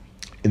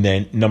 And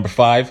then number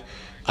 5,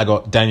 I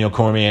got Daniel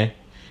Cormier.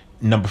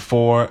 Number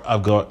 4,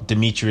 I've got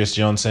Demetrius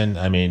Johnson.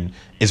 I mean,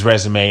 his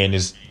resume and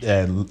his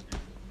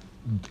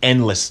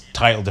endless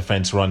title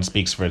defense run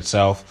speaks for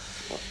itself.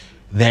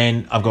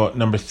 Then I've got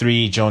number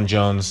 3, John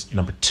Jones,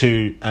 number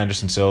 2,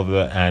 Anderson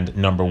Silva, and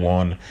number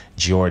 1,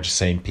 George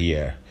St.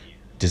 Pierre.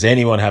 Does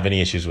anyone have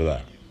any issues with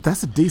that?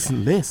 That's a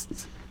decent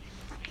list.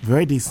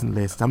 Very decent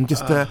list. I'm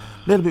just a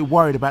little bit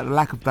worried about the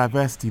lack of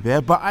diversity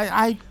there, but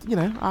I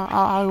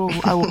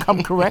will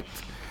come correct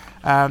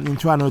in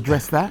trying to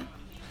address that.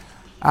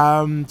 Do you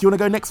want to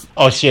go next?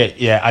 Oh shit!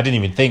 Yeah, I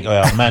didn't even think.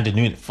 Amanda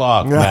Nunes.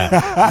 Fuck, man.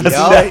 That's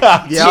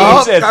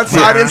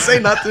I didn't say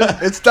nothing.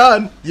 It's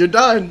done. You're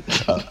done.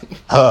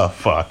 Oh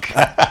fuck!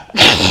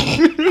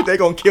 They're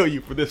gonna kill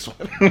you for this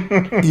one.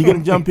 You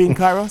gonna jump in,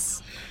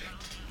 Kairos?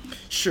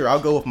 Sure,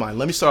 I'll go with mine.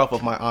 Let me start off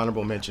with my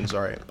honorable mentions.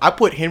 All right, I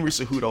put Henry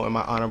Cejudo in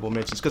my honorable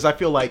mentions because I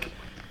feel like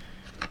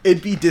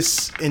it'd be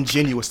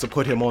disingenuous to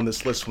put him on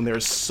this list when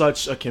there's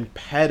such a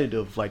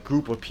competitive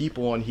group of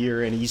people on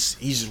here, and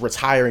he's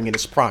retiring in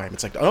his prime.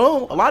 It's like,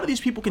 oh, a lot of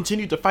these people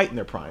continue to fight in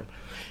their prime,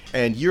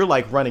 and you're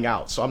running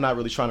out. So I'm not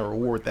really trying to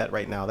reward that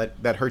right now.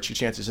 That hurts your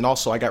chances. And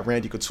also, I got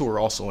Randy Couture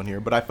also in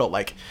here, but I felt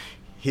like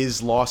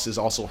his losses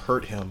also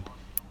hurt him.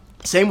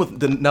 Same with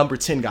the number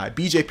 10 guy.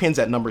 BJ Penn's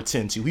at number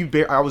 10 too.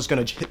 I was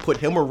gonna put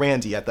him or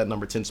Randy at that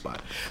number 10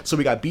 spot. So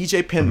we got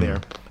BJ Penn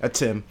there at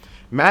 10,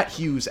 Matt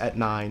Hughes at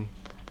 9.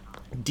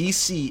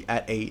 DC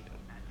at 8.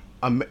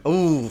 I'm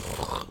gonna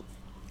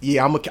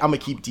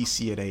keep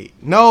DC at 8.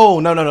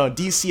 No.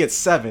 DC at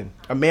 7.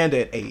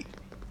 Amanda at 8.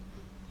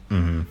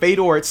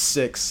 Fedor at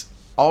 6.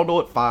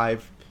 Aldo at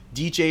 5.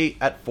 DJ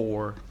at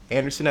 4.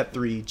 Anderson at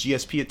 3.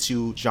 GSP at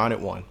 2. John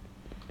at 1.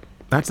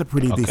 That's a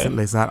pretty decent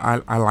list.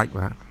 I like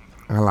that.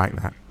 I like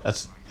that.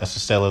 That's a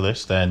stellar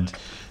list, and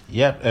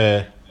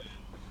I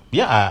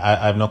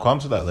have no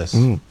qualms with that list.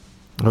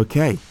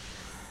 Okay.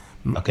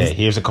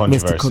 Here's a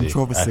controversy. Mr.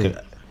 Controversy.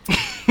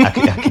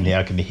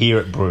 I can hear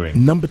it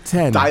brewing. Number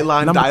 10.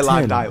 Die-line.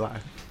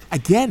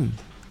 Again,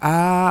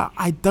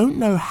 I don't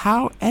know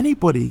how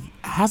anybody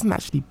hasn't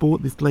actually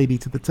brought this lady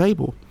to the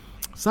table.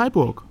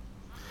 Cyborg.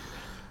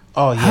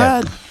 Oh,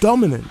 yeah. Her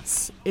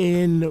dominance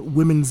in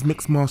women's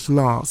mixed martial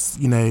arts,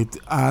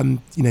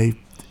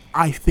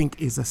 I think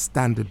is a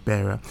standard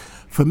bearer.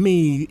 For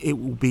me, it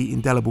will be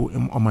indelible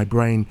on my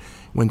brain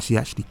when she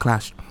actually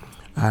clashed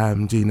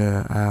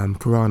Gina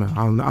Carano.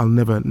 I'll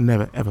never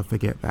ever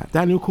forget that.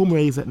 Daniel Cormier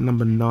is at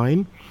number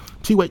 9,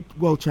 2-weight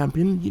world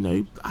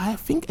champion. I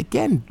think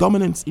again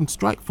dominance in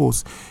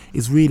Strikeforce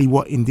is really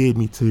what endeared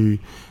me to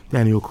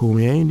Daniel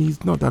Cormier, and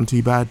he's not done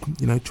too bad,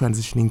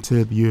 transitioning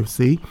to the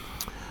UFC.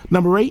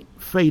 Number 8,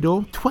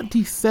 Fedor,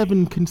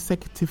 27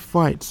 consecutive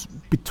fights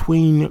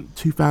between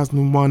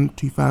 2001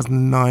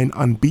 2009,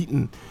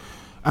 unbeaten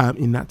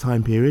in that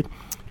time period.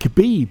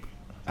 Khabib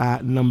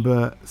at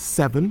number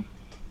 7.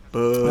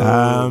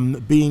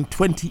 Being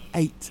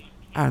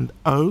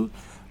 28-0,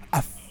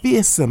 a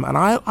fearsome, and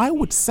I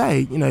would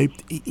say,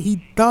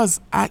 he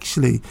does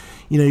actually,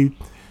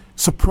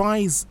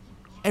 surprise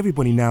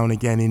everybody now and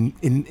again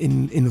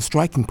in the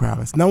striking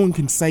prowess. No one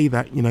can say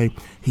that,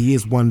 he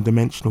is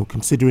one-dimensional,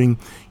 considering,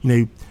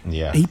 he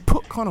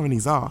put Conor in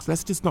his arse.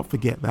 Let's just not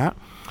forget that.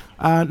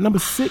 Number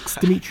 6,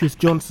 Demetrius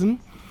Johnson.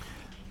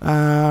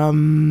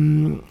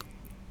 When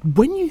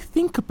you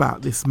think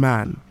about this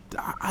man,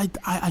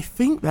 I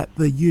think that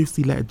the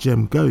UFC let a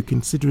gem go,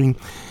 considering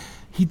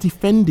he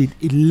defended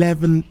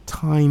 11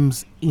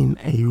 times in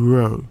a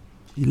row.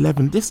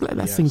 11. Just let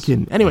that sink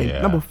in. Anyway,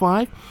 number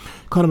 5,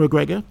 Conor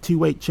McGregor,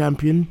 2-weight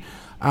champion.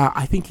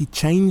 I think he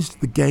changed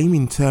the game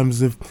in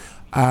terms of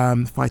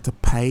fighter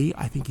pay.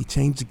 I think he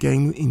changed the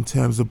game in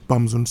terms of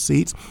bums on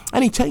seats,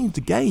 and he changed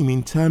the game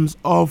in terms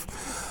of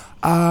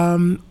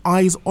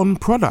eyes on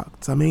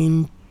product. I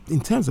mean, in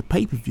terms of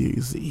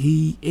pay-per-views,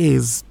 he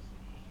is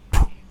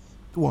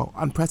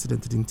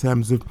unprecedented in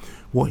terms of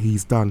what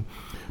he's done.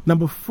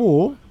 Number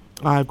 4,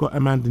 I've got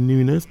Amanda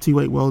Nunes,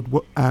 2-weight world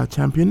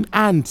champion,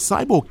 and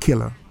Cyborg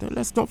Killer.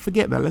 Let's not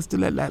forget that. Let's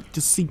let that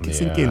just sink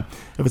in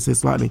ever so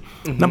slightly.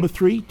 Number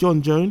 3,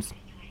 John Jones.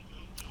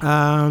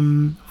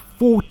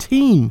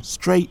 14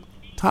 straight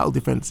title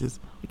defenses.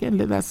 Again,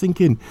 let that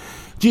sink in.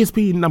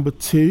 GSP number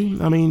 2.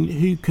 I mean,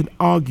 who can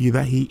argue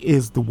that he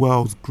is the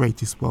world's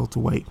greatest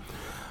welterweight?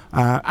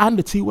 And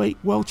the 2-weight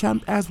world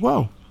champ as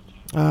well.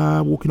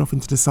 Walking off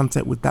into the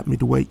sunset with that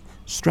middleweight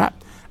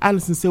strap.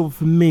 Anderson Silva,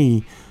 for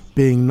me,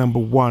 being number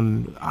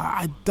 1.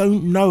 I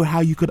don't know how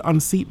you could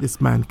unseat this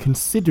man,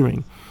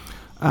 considering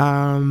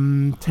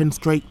 10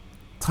 straight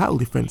title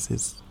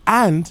defenses.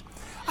 And,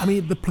 I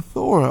mean, the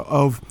plethora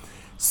of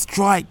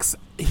strikes.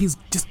 He's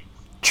just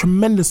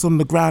tremendous on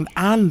the ground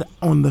and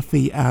on the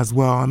feet as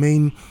well. I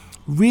mean,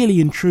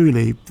 really and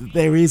truly,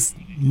 there is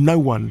no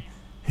one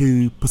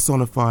who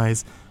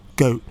personifies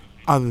GOAT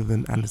other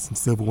than Anderson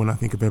Silva when I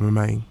think of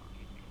MMA.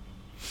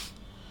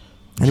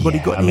 Anybody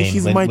got any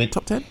issues in my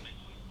top 10?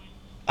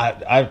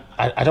 I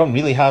don't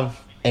really have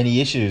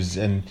any issues,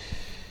 and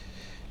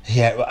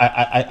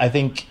I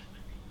think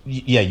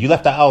you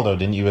left out Aldo,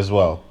 didn't you, as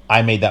well?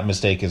 I made that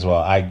mistake as well.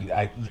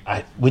 I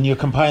when you're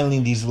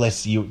compiling these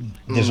lists,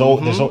 there's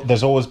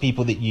always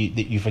people that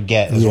you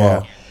forget as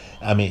well.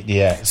 I mean,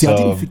 See, I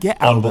didn't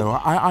forget Aldo.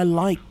 I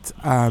liked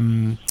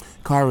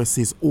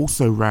Kyros's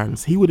also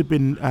rans. He would have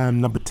been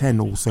number 10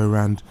 also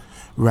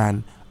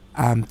ran.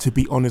 To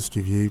be honest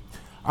with you,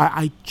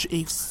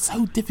 it's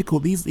so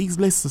difficult. These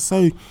lists are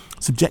so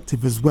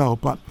subjective as well.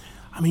 But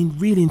I mean,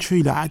 really and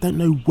truly, I don't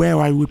know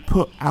where I would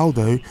put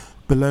Aldo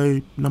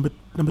below number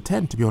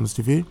 10. To be honest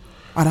with you,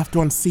 I'd have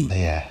to unseat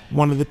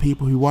one of the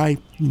people who I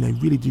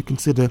really do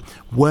consider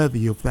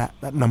worthy of that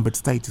numbered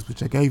status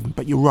which I gave him.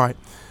 But you're right.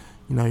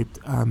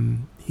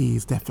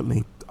 He's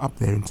definitely up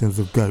there in terms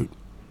of GOAT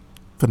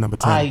for number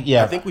 10.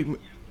 I think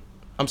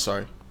I'm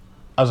sorry.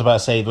 I was about to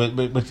say,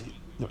 but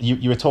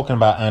you were talking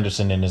about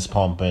Anderson and his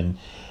pomp, and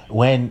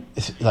when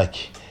I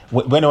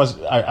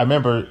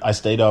remember I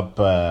stayed up.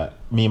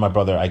 Me and my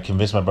brother, I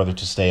convinced my brother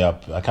to stay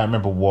up. I can't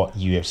remember what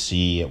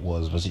UFC it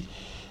was. Was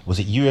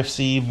it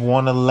UFC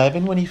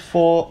 111 when he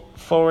fought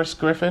Forrest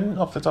Griffin?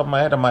 Off the top of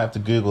my head, I might have to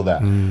Google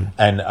that.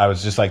 And I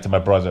was just like to my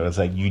brother, I was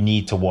like, "You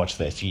need to watch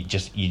this. You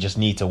just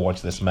need to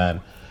watch this man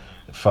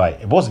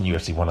fight." It wasn't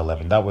UFC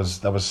 111. That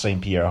was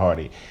St. Pierre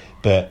Hardy.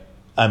 But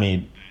I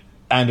mean,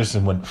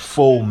 Anderson went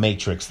full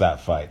Matrix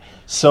that fight.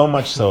 So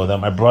much so that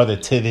my brother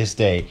to this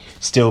day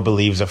still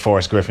believes that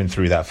Forrest Griffin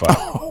threw that fight.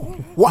 Oh,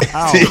 wow. I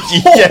have to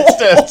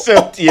say,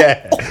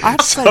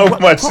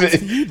 props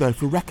to you though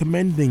for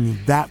recommending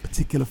that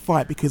particular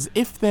fight, because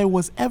if there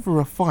was ever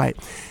a fight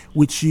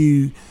which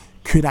you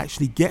could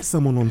actually get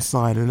someone on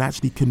side and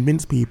actually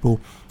convince people,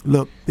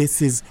 look,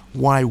 this is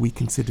why we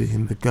consider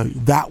him the GOAT,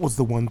 that was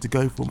the one to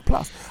go for. And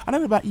plus, I don't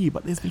know about you,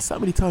 but there's been so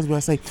many times where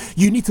I say,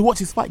 you need to watch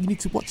this fight, and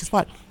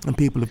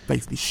people have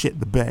basically shit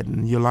the bed,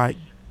 and you're like,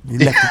 you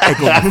left an egg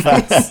on your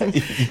face.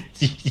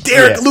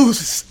 Derek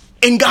loses.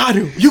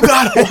 Ngannou, you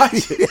gotta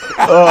watch it.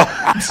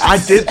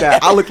 I did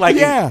that. I look like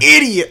an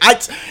idiot.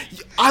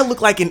 I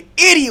look like an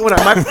idiot when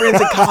my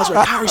friends in college were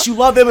like, "Kairos, you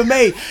love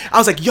MMA." I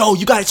was like, "Yo,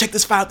 you gotta check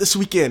this fight out this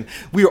weekend."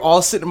 We were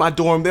all sitting in my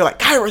dorm. They're like,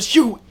 "Kairos,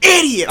 you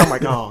idiot!" I'm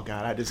like, "Oh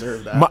God, I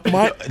deserve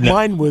that."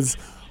 Mine was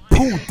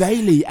Paul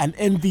Daly and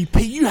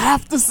MVP. You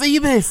have to see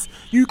this.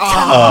 You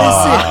can't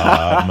miss it.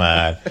 Oh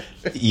man,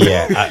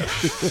 yeah,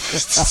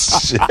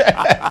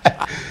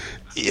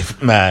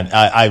 man.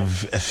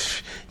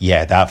 I've.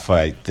 Yeah, that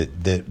fight.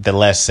 The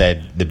less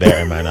said, the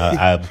better, man.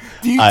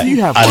 Do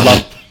you have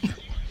one?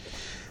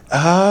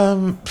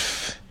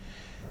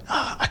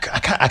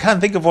 I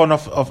can't think of one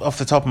off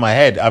the top of my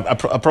head. I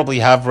probably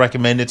have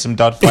recommended some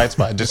dud fights,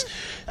 but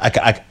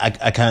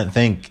I can't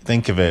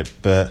think of it.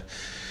 But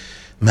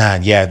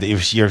man, yeah,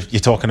 you're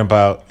talking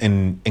about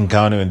in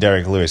Ngannou and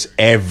Derek Lewis.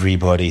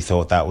 Everybody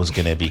thought that was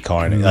going to be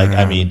carnage. Like,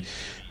 I mean,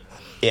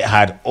 it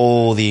had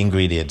all the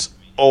ingredients,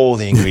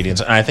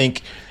 and I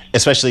think.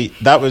 Especially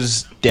that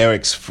was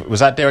Derek's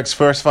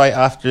first fight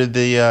after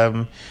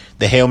the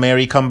Hail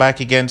Mary comeback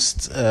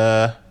against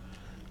Volkov.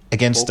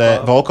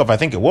 I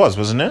think it was,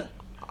 wasn't it?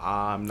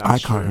 I'm not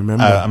sure. Can't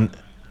remember.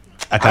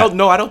 I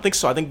don't think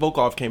so. I think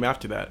Volkov came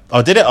after that.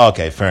 Oh, did it?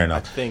 Okay, fair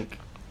enough. I think.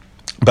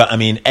 But I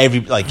mean, I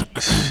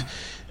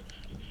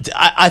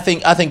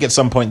think at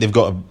some point they've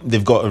got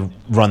to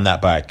run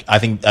that back. I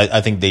think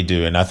they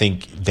do, and I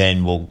think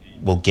then we'll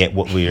get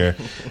what we're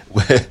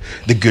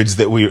the goods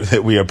that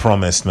we are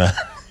promised, man.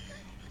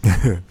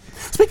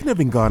 Speaking of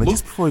Ngannou,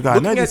 just before we go, I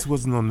know this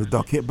wasn't on the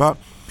docket, but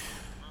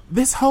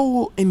this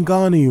whole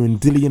Ngannou and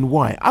Dillian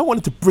Whyte, I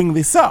wanted to bring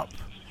this up.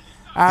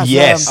 As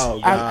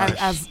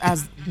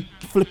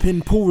flipping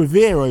Paul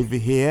Revere over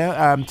here,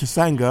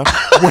 Chisanga,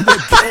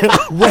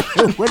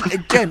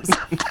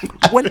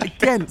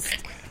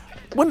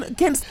 went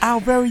against our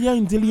very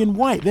own Dillian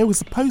Whyte. They were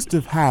supposed to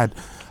have had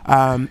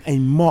a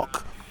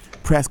mock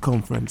press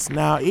conference.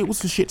 Now, it was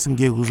for shits and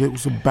giggles, it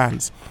was for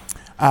bants.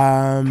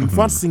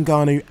 Francis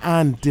Ngannou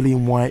and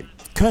Dillian Whyte,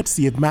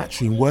 courtesy of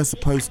Matchroom, were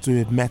supposed to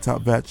have met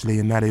up virtually,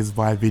 and that is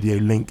via video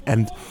link.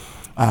 And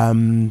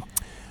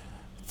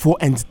for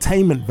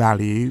entertainment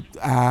value,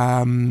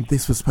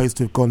 this was supposed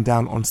to have gone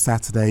down on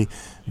Saturday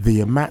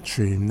via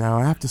Matchroom. Now,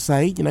 I have to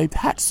say,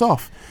 hats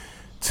off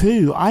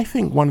to, I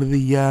think, one of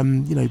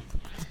the,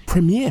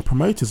 premier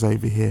promoters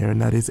over here,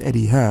 and that is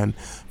Eddie Hearn,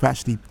 for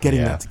actually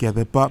getting that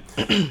together. But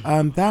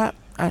that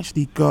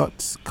actually got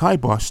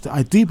kiboshed.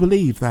 I do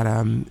believe that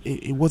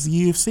it was the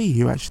UFC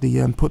who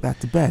actually put that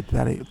to bed,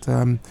 that it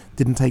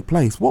didn't take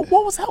place. What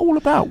was that all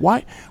about?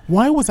 Why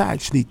was that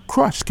actually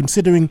crushed,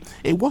 considering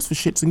it was for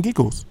shits and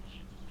giggles?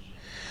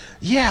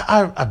 Yeah,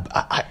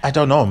 I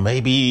don't know.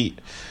 Maybe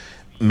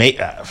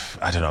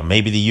I don't know.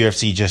 Maybe the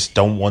UFC just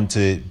don't want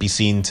to be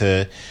seen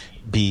to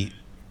be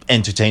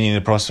entertaining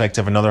the prospect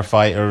of another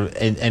fighter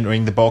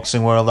entering the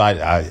boxing world.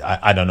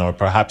 I don't know.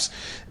 Perhaps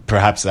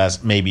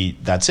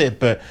that's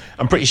it. But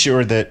I'm pretty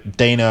sure that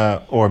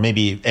Dana, or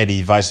maybe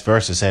Eddie, vice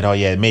versa, said, "Oh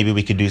yeah, maybe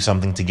we could do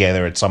something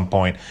together at some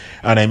point."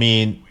 And I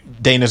mean,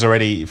 Dana's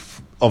already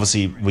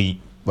obviously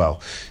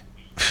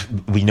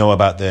we know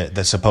about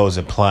the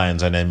supposed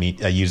plans, and I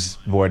use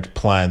the word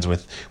plans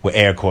with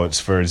air quotes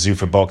for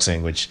Zuffa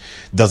Boxing, which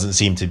doesn't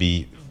seem to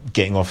be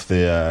getting off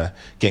the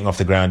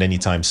ground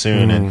anytime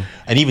soon.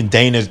 And even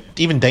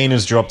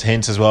Dana's dropped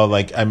hints as well.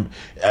 Like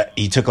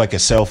he took like a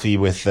selfie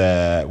with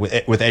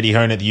Eddie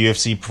Hearn at the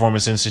UFC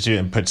Performance Institute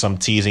and put some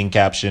teasing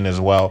caption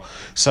as well.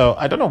 So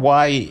I don't know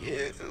why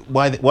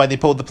they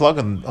pulled the plug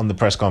on the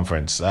press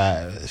conference.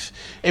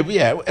 It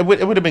would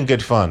have been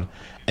good fun.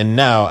 And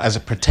now, as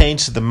it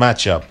pertains to the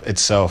matchup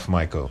itself,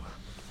 Michael,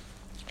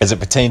 I like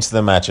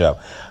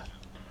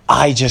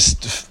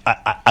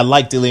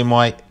Dillian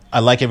Whyte. I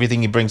like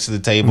everything he brings to the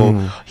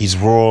table. He's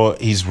raw.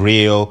 He's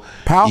real.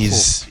 Powerful.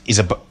 He's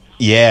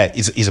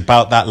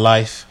about that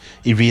life.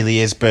 He really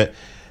is. But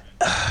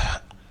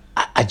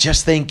I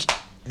just think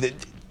that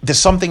there's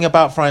something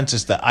about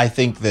Francis that I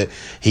think that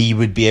he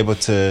would be able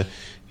to.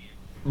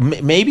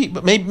 Maybe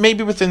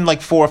within like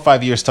 4 or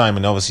 5 years' time,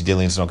 and obviously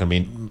Dillian's not going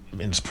to be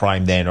in his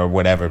prime then or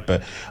whatever,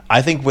 but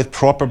I think with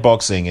proper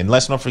boxing, and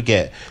let's not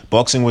forget,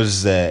 boxing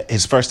was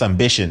his first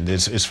ambition,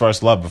 his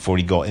first love before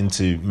he got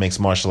into mixed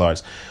martial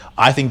arts.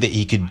 I think that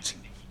he could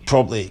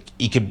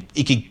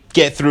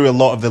get through a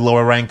lot of the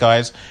lower rank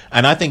guys,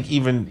 and I think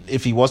even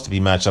if he was to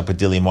be matched up with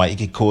Dillian Whyte, he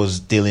could cause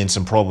Dillian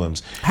some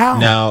problems. How?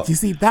 Now, you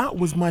see, that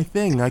was my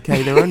thing.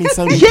 Okay, there are only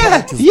so many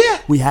characters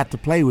we had to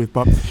play with,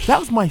 but that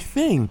was my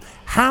thing.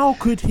 How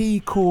could he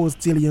cause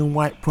Dillian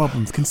Whyte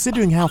problems,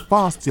 considering how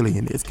fast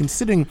Dillian is,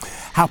 considering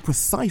how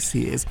precise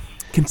he is,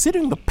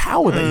 considering the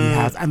power that he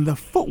has, and the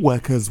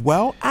footwork as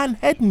well, and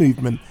head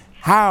movement?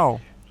 How?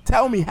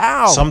 Tell me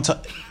how.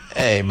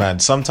 Hey man,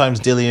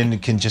 sometimes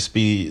Dillian can just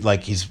be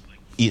like he's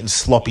eating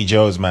sloppy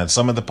joes, man.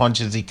 Some of the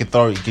punches he can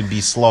throw, he can be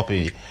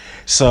sloppy.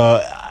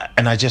 So,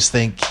 and I just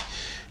think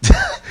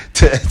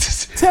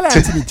tell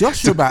Anthony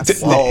Joshua about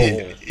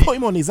sloppy. Put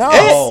him on his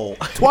ass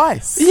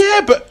twice.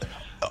 Yeah, but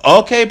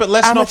okay, but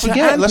let's not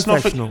forget. Let's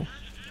not forget.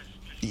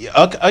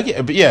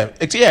 Okay, but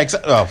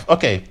exactly. Oh,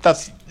 okay,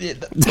 that's okay.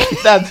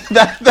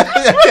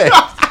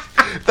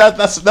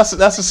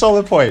 That's a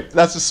solid point.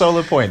 That's a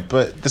solid point.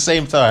 But at the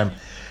same time,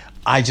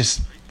 I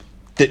just.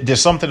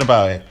 There's something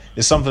about it.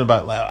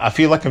 I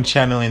feel like I'm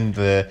channeling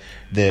the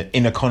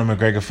inner Conor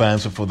McGregor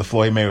fans before the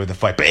Floyd Mayweather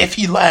fight. But if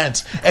he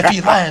lands,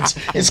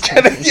 it's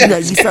gonna.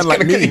 You sound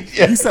like me.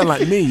 You sound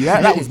like me.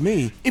 That was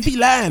me. If he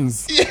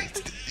lands.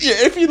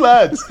 If he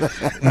lands.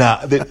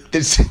 Nah,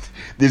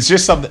 there's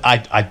just something.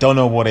 I don't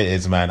know what it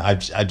is, man.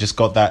 I just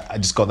got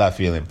that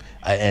feeling,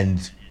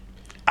 and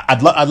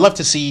I'd love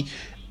to see.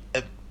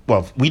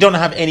 Well, we don't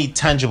have any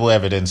tangible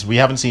evidence. We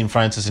haven't seen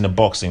Francis in a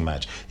boxing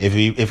match.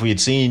 If we had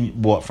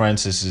seen what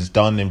Francis has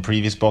done in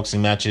previous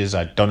boxing matches,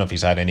 I don't know if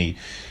he's had any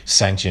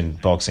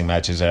sanctioned boxing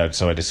matches out,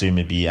 so I'd assume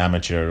it'd be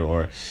amateur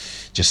or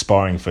just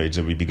sparring footage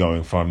that we'd be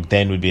going from.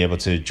 Then we'd be able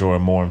to draw a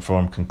more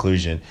informed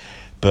conclusion.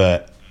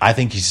 But I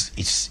think it's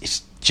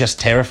just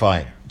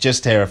terrifying.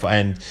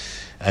 And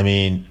I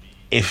mean,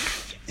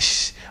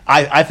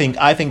 I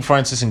think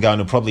Francis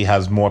Ngannou probably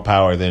has more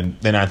power than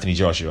Anthony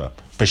Joshua,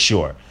 for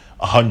sure.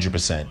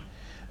 100%.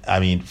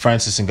 I mean,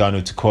 Francis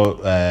Ngannou, to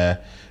quote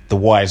the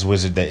wise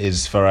wizard that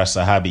is Faraz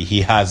Sahabi,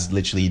 he has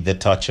literally the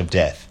touch of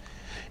death.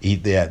 He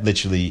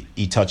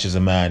touches a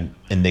man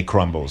and they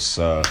crumble.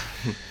 So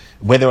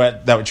whether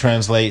that would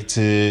translate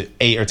to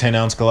 8 or 10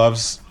 ounce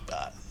gloves,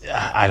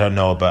 I don't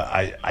know, but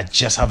I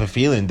just have a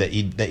feeling that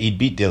he'd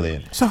beat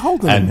Dillian. So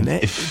hold on a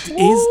minute.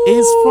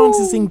 Is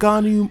Francis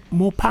Ngannou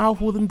more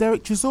powerful than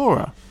Derek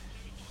Chisora?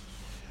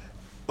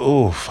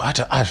 Oof, I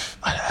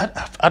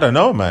don't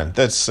know, man.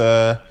 That's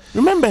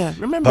remember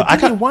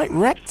Dillian Whyte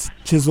wrecked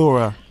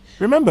Chisora.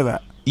 Remember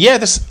that? Yeah,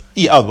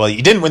 well,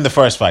 he didn't win the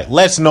first fight.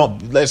 Let's call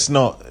the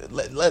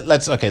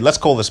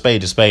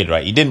spade,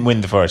 right? He didn't win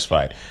the first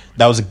fight.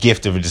 That was a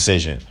gift of a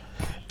decision.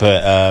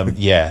 But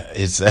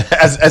it's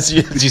as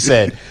you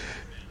said,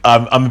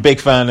 I'm a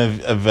big fan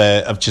of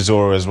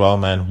Chisora as well,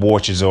 man. War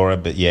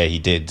Chisora, but yeah, he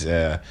did.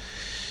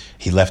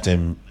 He left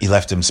him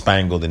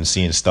spangled and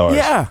seeing stars.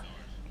 Yeah.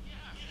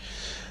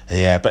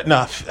 Yeah, but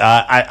no,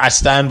 I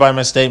stand by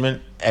my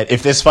statement.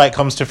 if this fight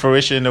comes to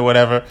fruition or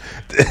whatever,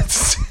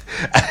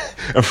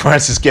 and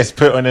Francis gets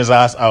put on his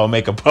ass, I will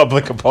make a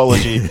public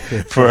apology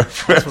for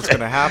That's what's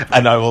gonna happen.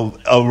 and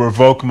I'll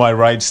revoke my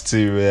rights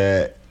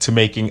to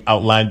making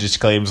outlandish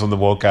claims on the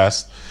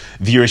Warcast.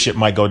 Viewership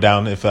might go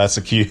down if that's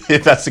the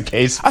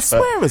case. I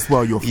swear as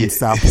well you're from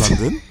South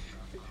London.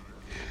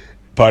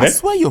 Pardon? I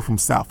swear you're from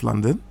South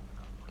London.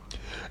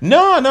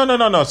 No.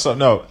 So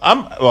no,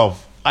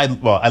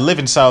 I live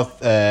in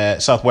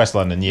southwest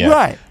London. Yeah,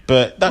 Right.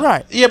 But that,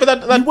 Right. Yeah, but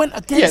that You went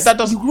against, yeah, that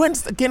doesn't. you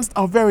went against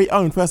our very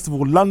own, first of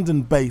all,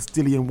 London-based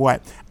Dillian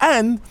White.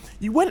 And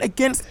you went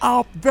against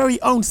our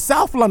very own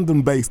South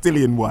London-based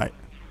Dillian White.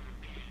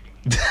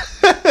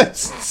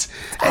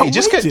 Hey,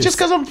 just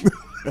because I'm.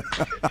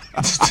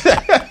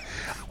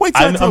 Wait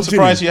till I tell I'm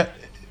surprised Ginny.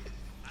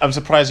 I'm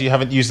surprised you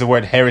haven't used the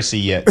word heresy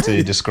yet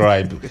to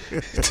describe me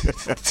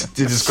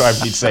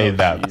saying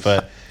that.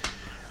 But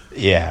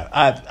yeah,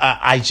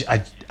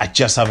 I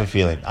just have a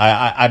feeling.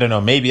 I don't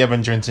know. Maybe I've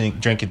been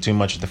drinking too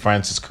much of the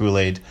Francis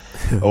Kool-Aid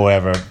or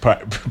whatever.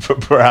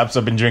 Perhaps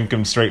I've been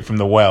drinking straight from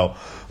the well.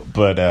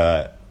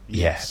 But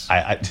yes,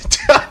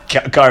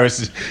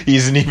 Kairos, he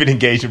isn't even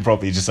engaging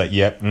properly. He's just like,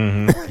 yep,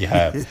 you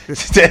have.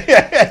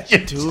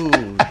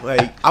 Dude,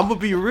 like, I'm gonna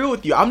be real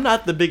with you. I'm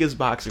not the biggest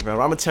boxing fan,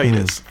 but I'm gonna tell you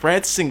this: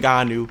 Francis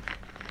Ngannou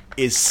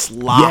is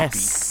sloppy.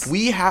 Yes.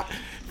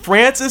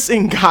 Francis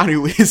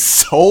Ngannou is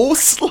so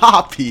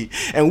sloppy,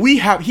 and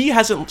he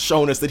hasn't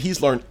shown us that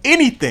he's learned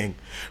anything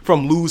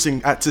from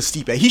losing to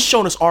Stipe. He's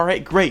shown us, all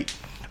right, great,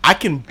 I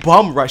can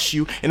bum rush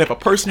you, and if a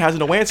person has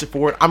no answer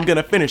for it, I'm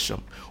gonna finish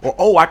him.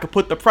 Or I could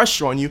put the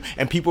pressure on you,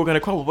 and people are gonna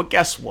crumble. But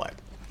guess what?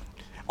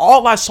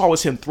 All I saw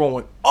was him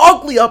throwing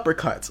ugly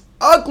uppercuts,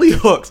 ugly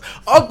hooks,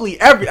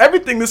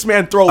 everything this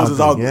man throws is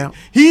ugly. Yeah.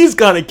 He's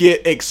gonna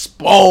get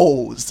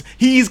exposed.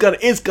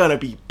 It's gonna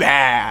be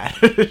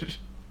bad.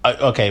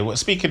 Okay, well,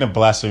 speaking of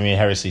blasphemy and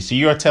heresy, so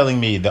you're telling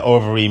me the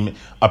Overeem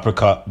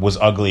uppercut was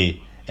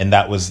ugly and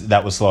that was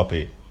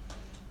sloppy?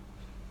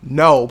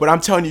 No, but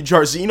I'm telling you,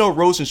 Jairzinho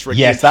Rozenstruik,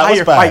 Yes, the that was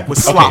entire bad. fight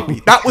was Okay.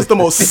 sloppy. That was the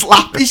most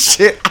sloppy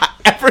shit I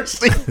ever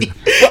seen.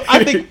 Well,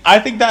 I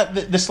think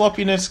that the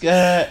sloppiness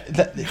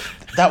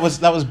that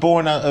was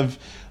born out of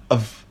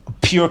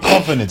pure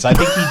confidence. I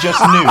think he just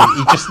knew.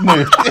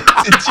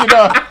 You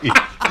know,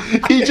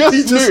 he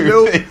just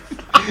knew.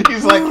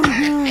 He's like,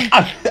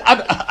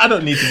 I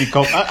don't need to be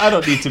I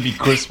don't need to be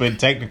crisp and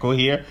technical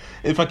here.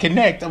 If I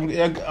connect,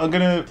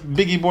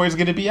 Biggie Boy is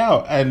gonna be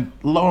out, and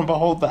lo and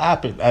behold, that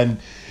happened, and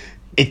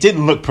it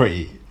didn't look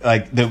pretty.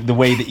 Like the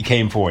way that he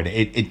came forward,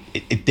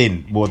 it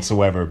didn't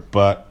whatsoever.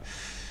 But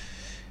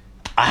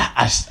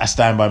I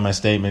stand by my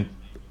statement.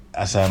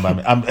 I sound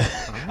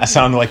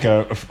like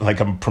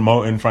I'm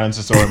promoting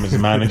Francis or him as a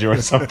manager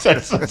or something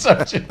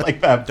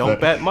like that.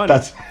 Don't bet money.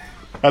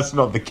 That's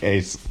not the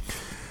case.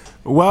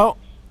 Well,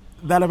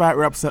 that about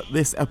wraps up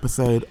this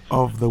episode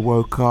of the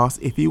Wocast.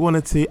 If you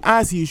wanted to,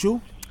 as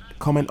usual,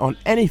 comment on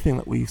anything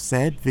that we've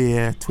said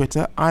via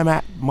Twitter, I'm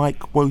at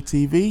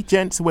MikeWoTV.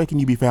 Gents, where can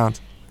you be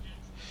found?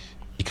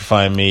 You can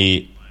find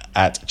me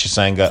at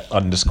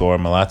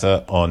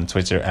Chisanga_Malata on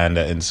Twitter and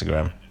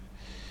Instagram.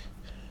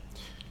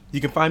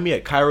 You can find me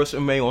at Kairos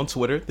MMA on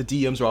Twitter. The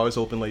DMs are always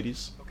open,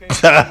 ladies.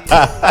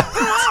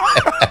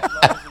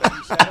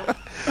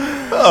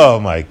 Oh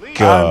my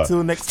God.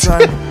 Until next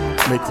time,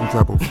 make some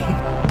trouble.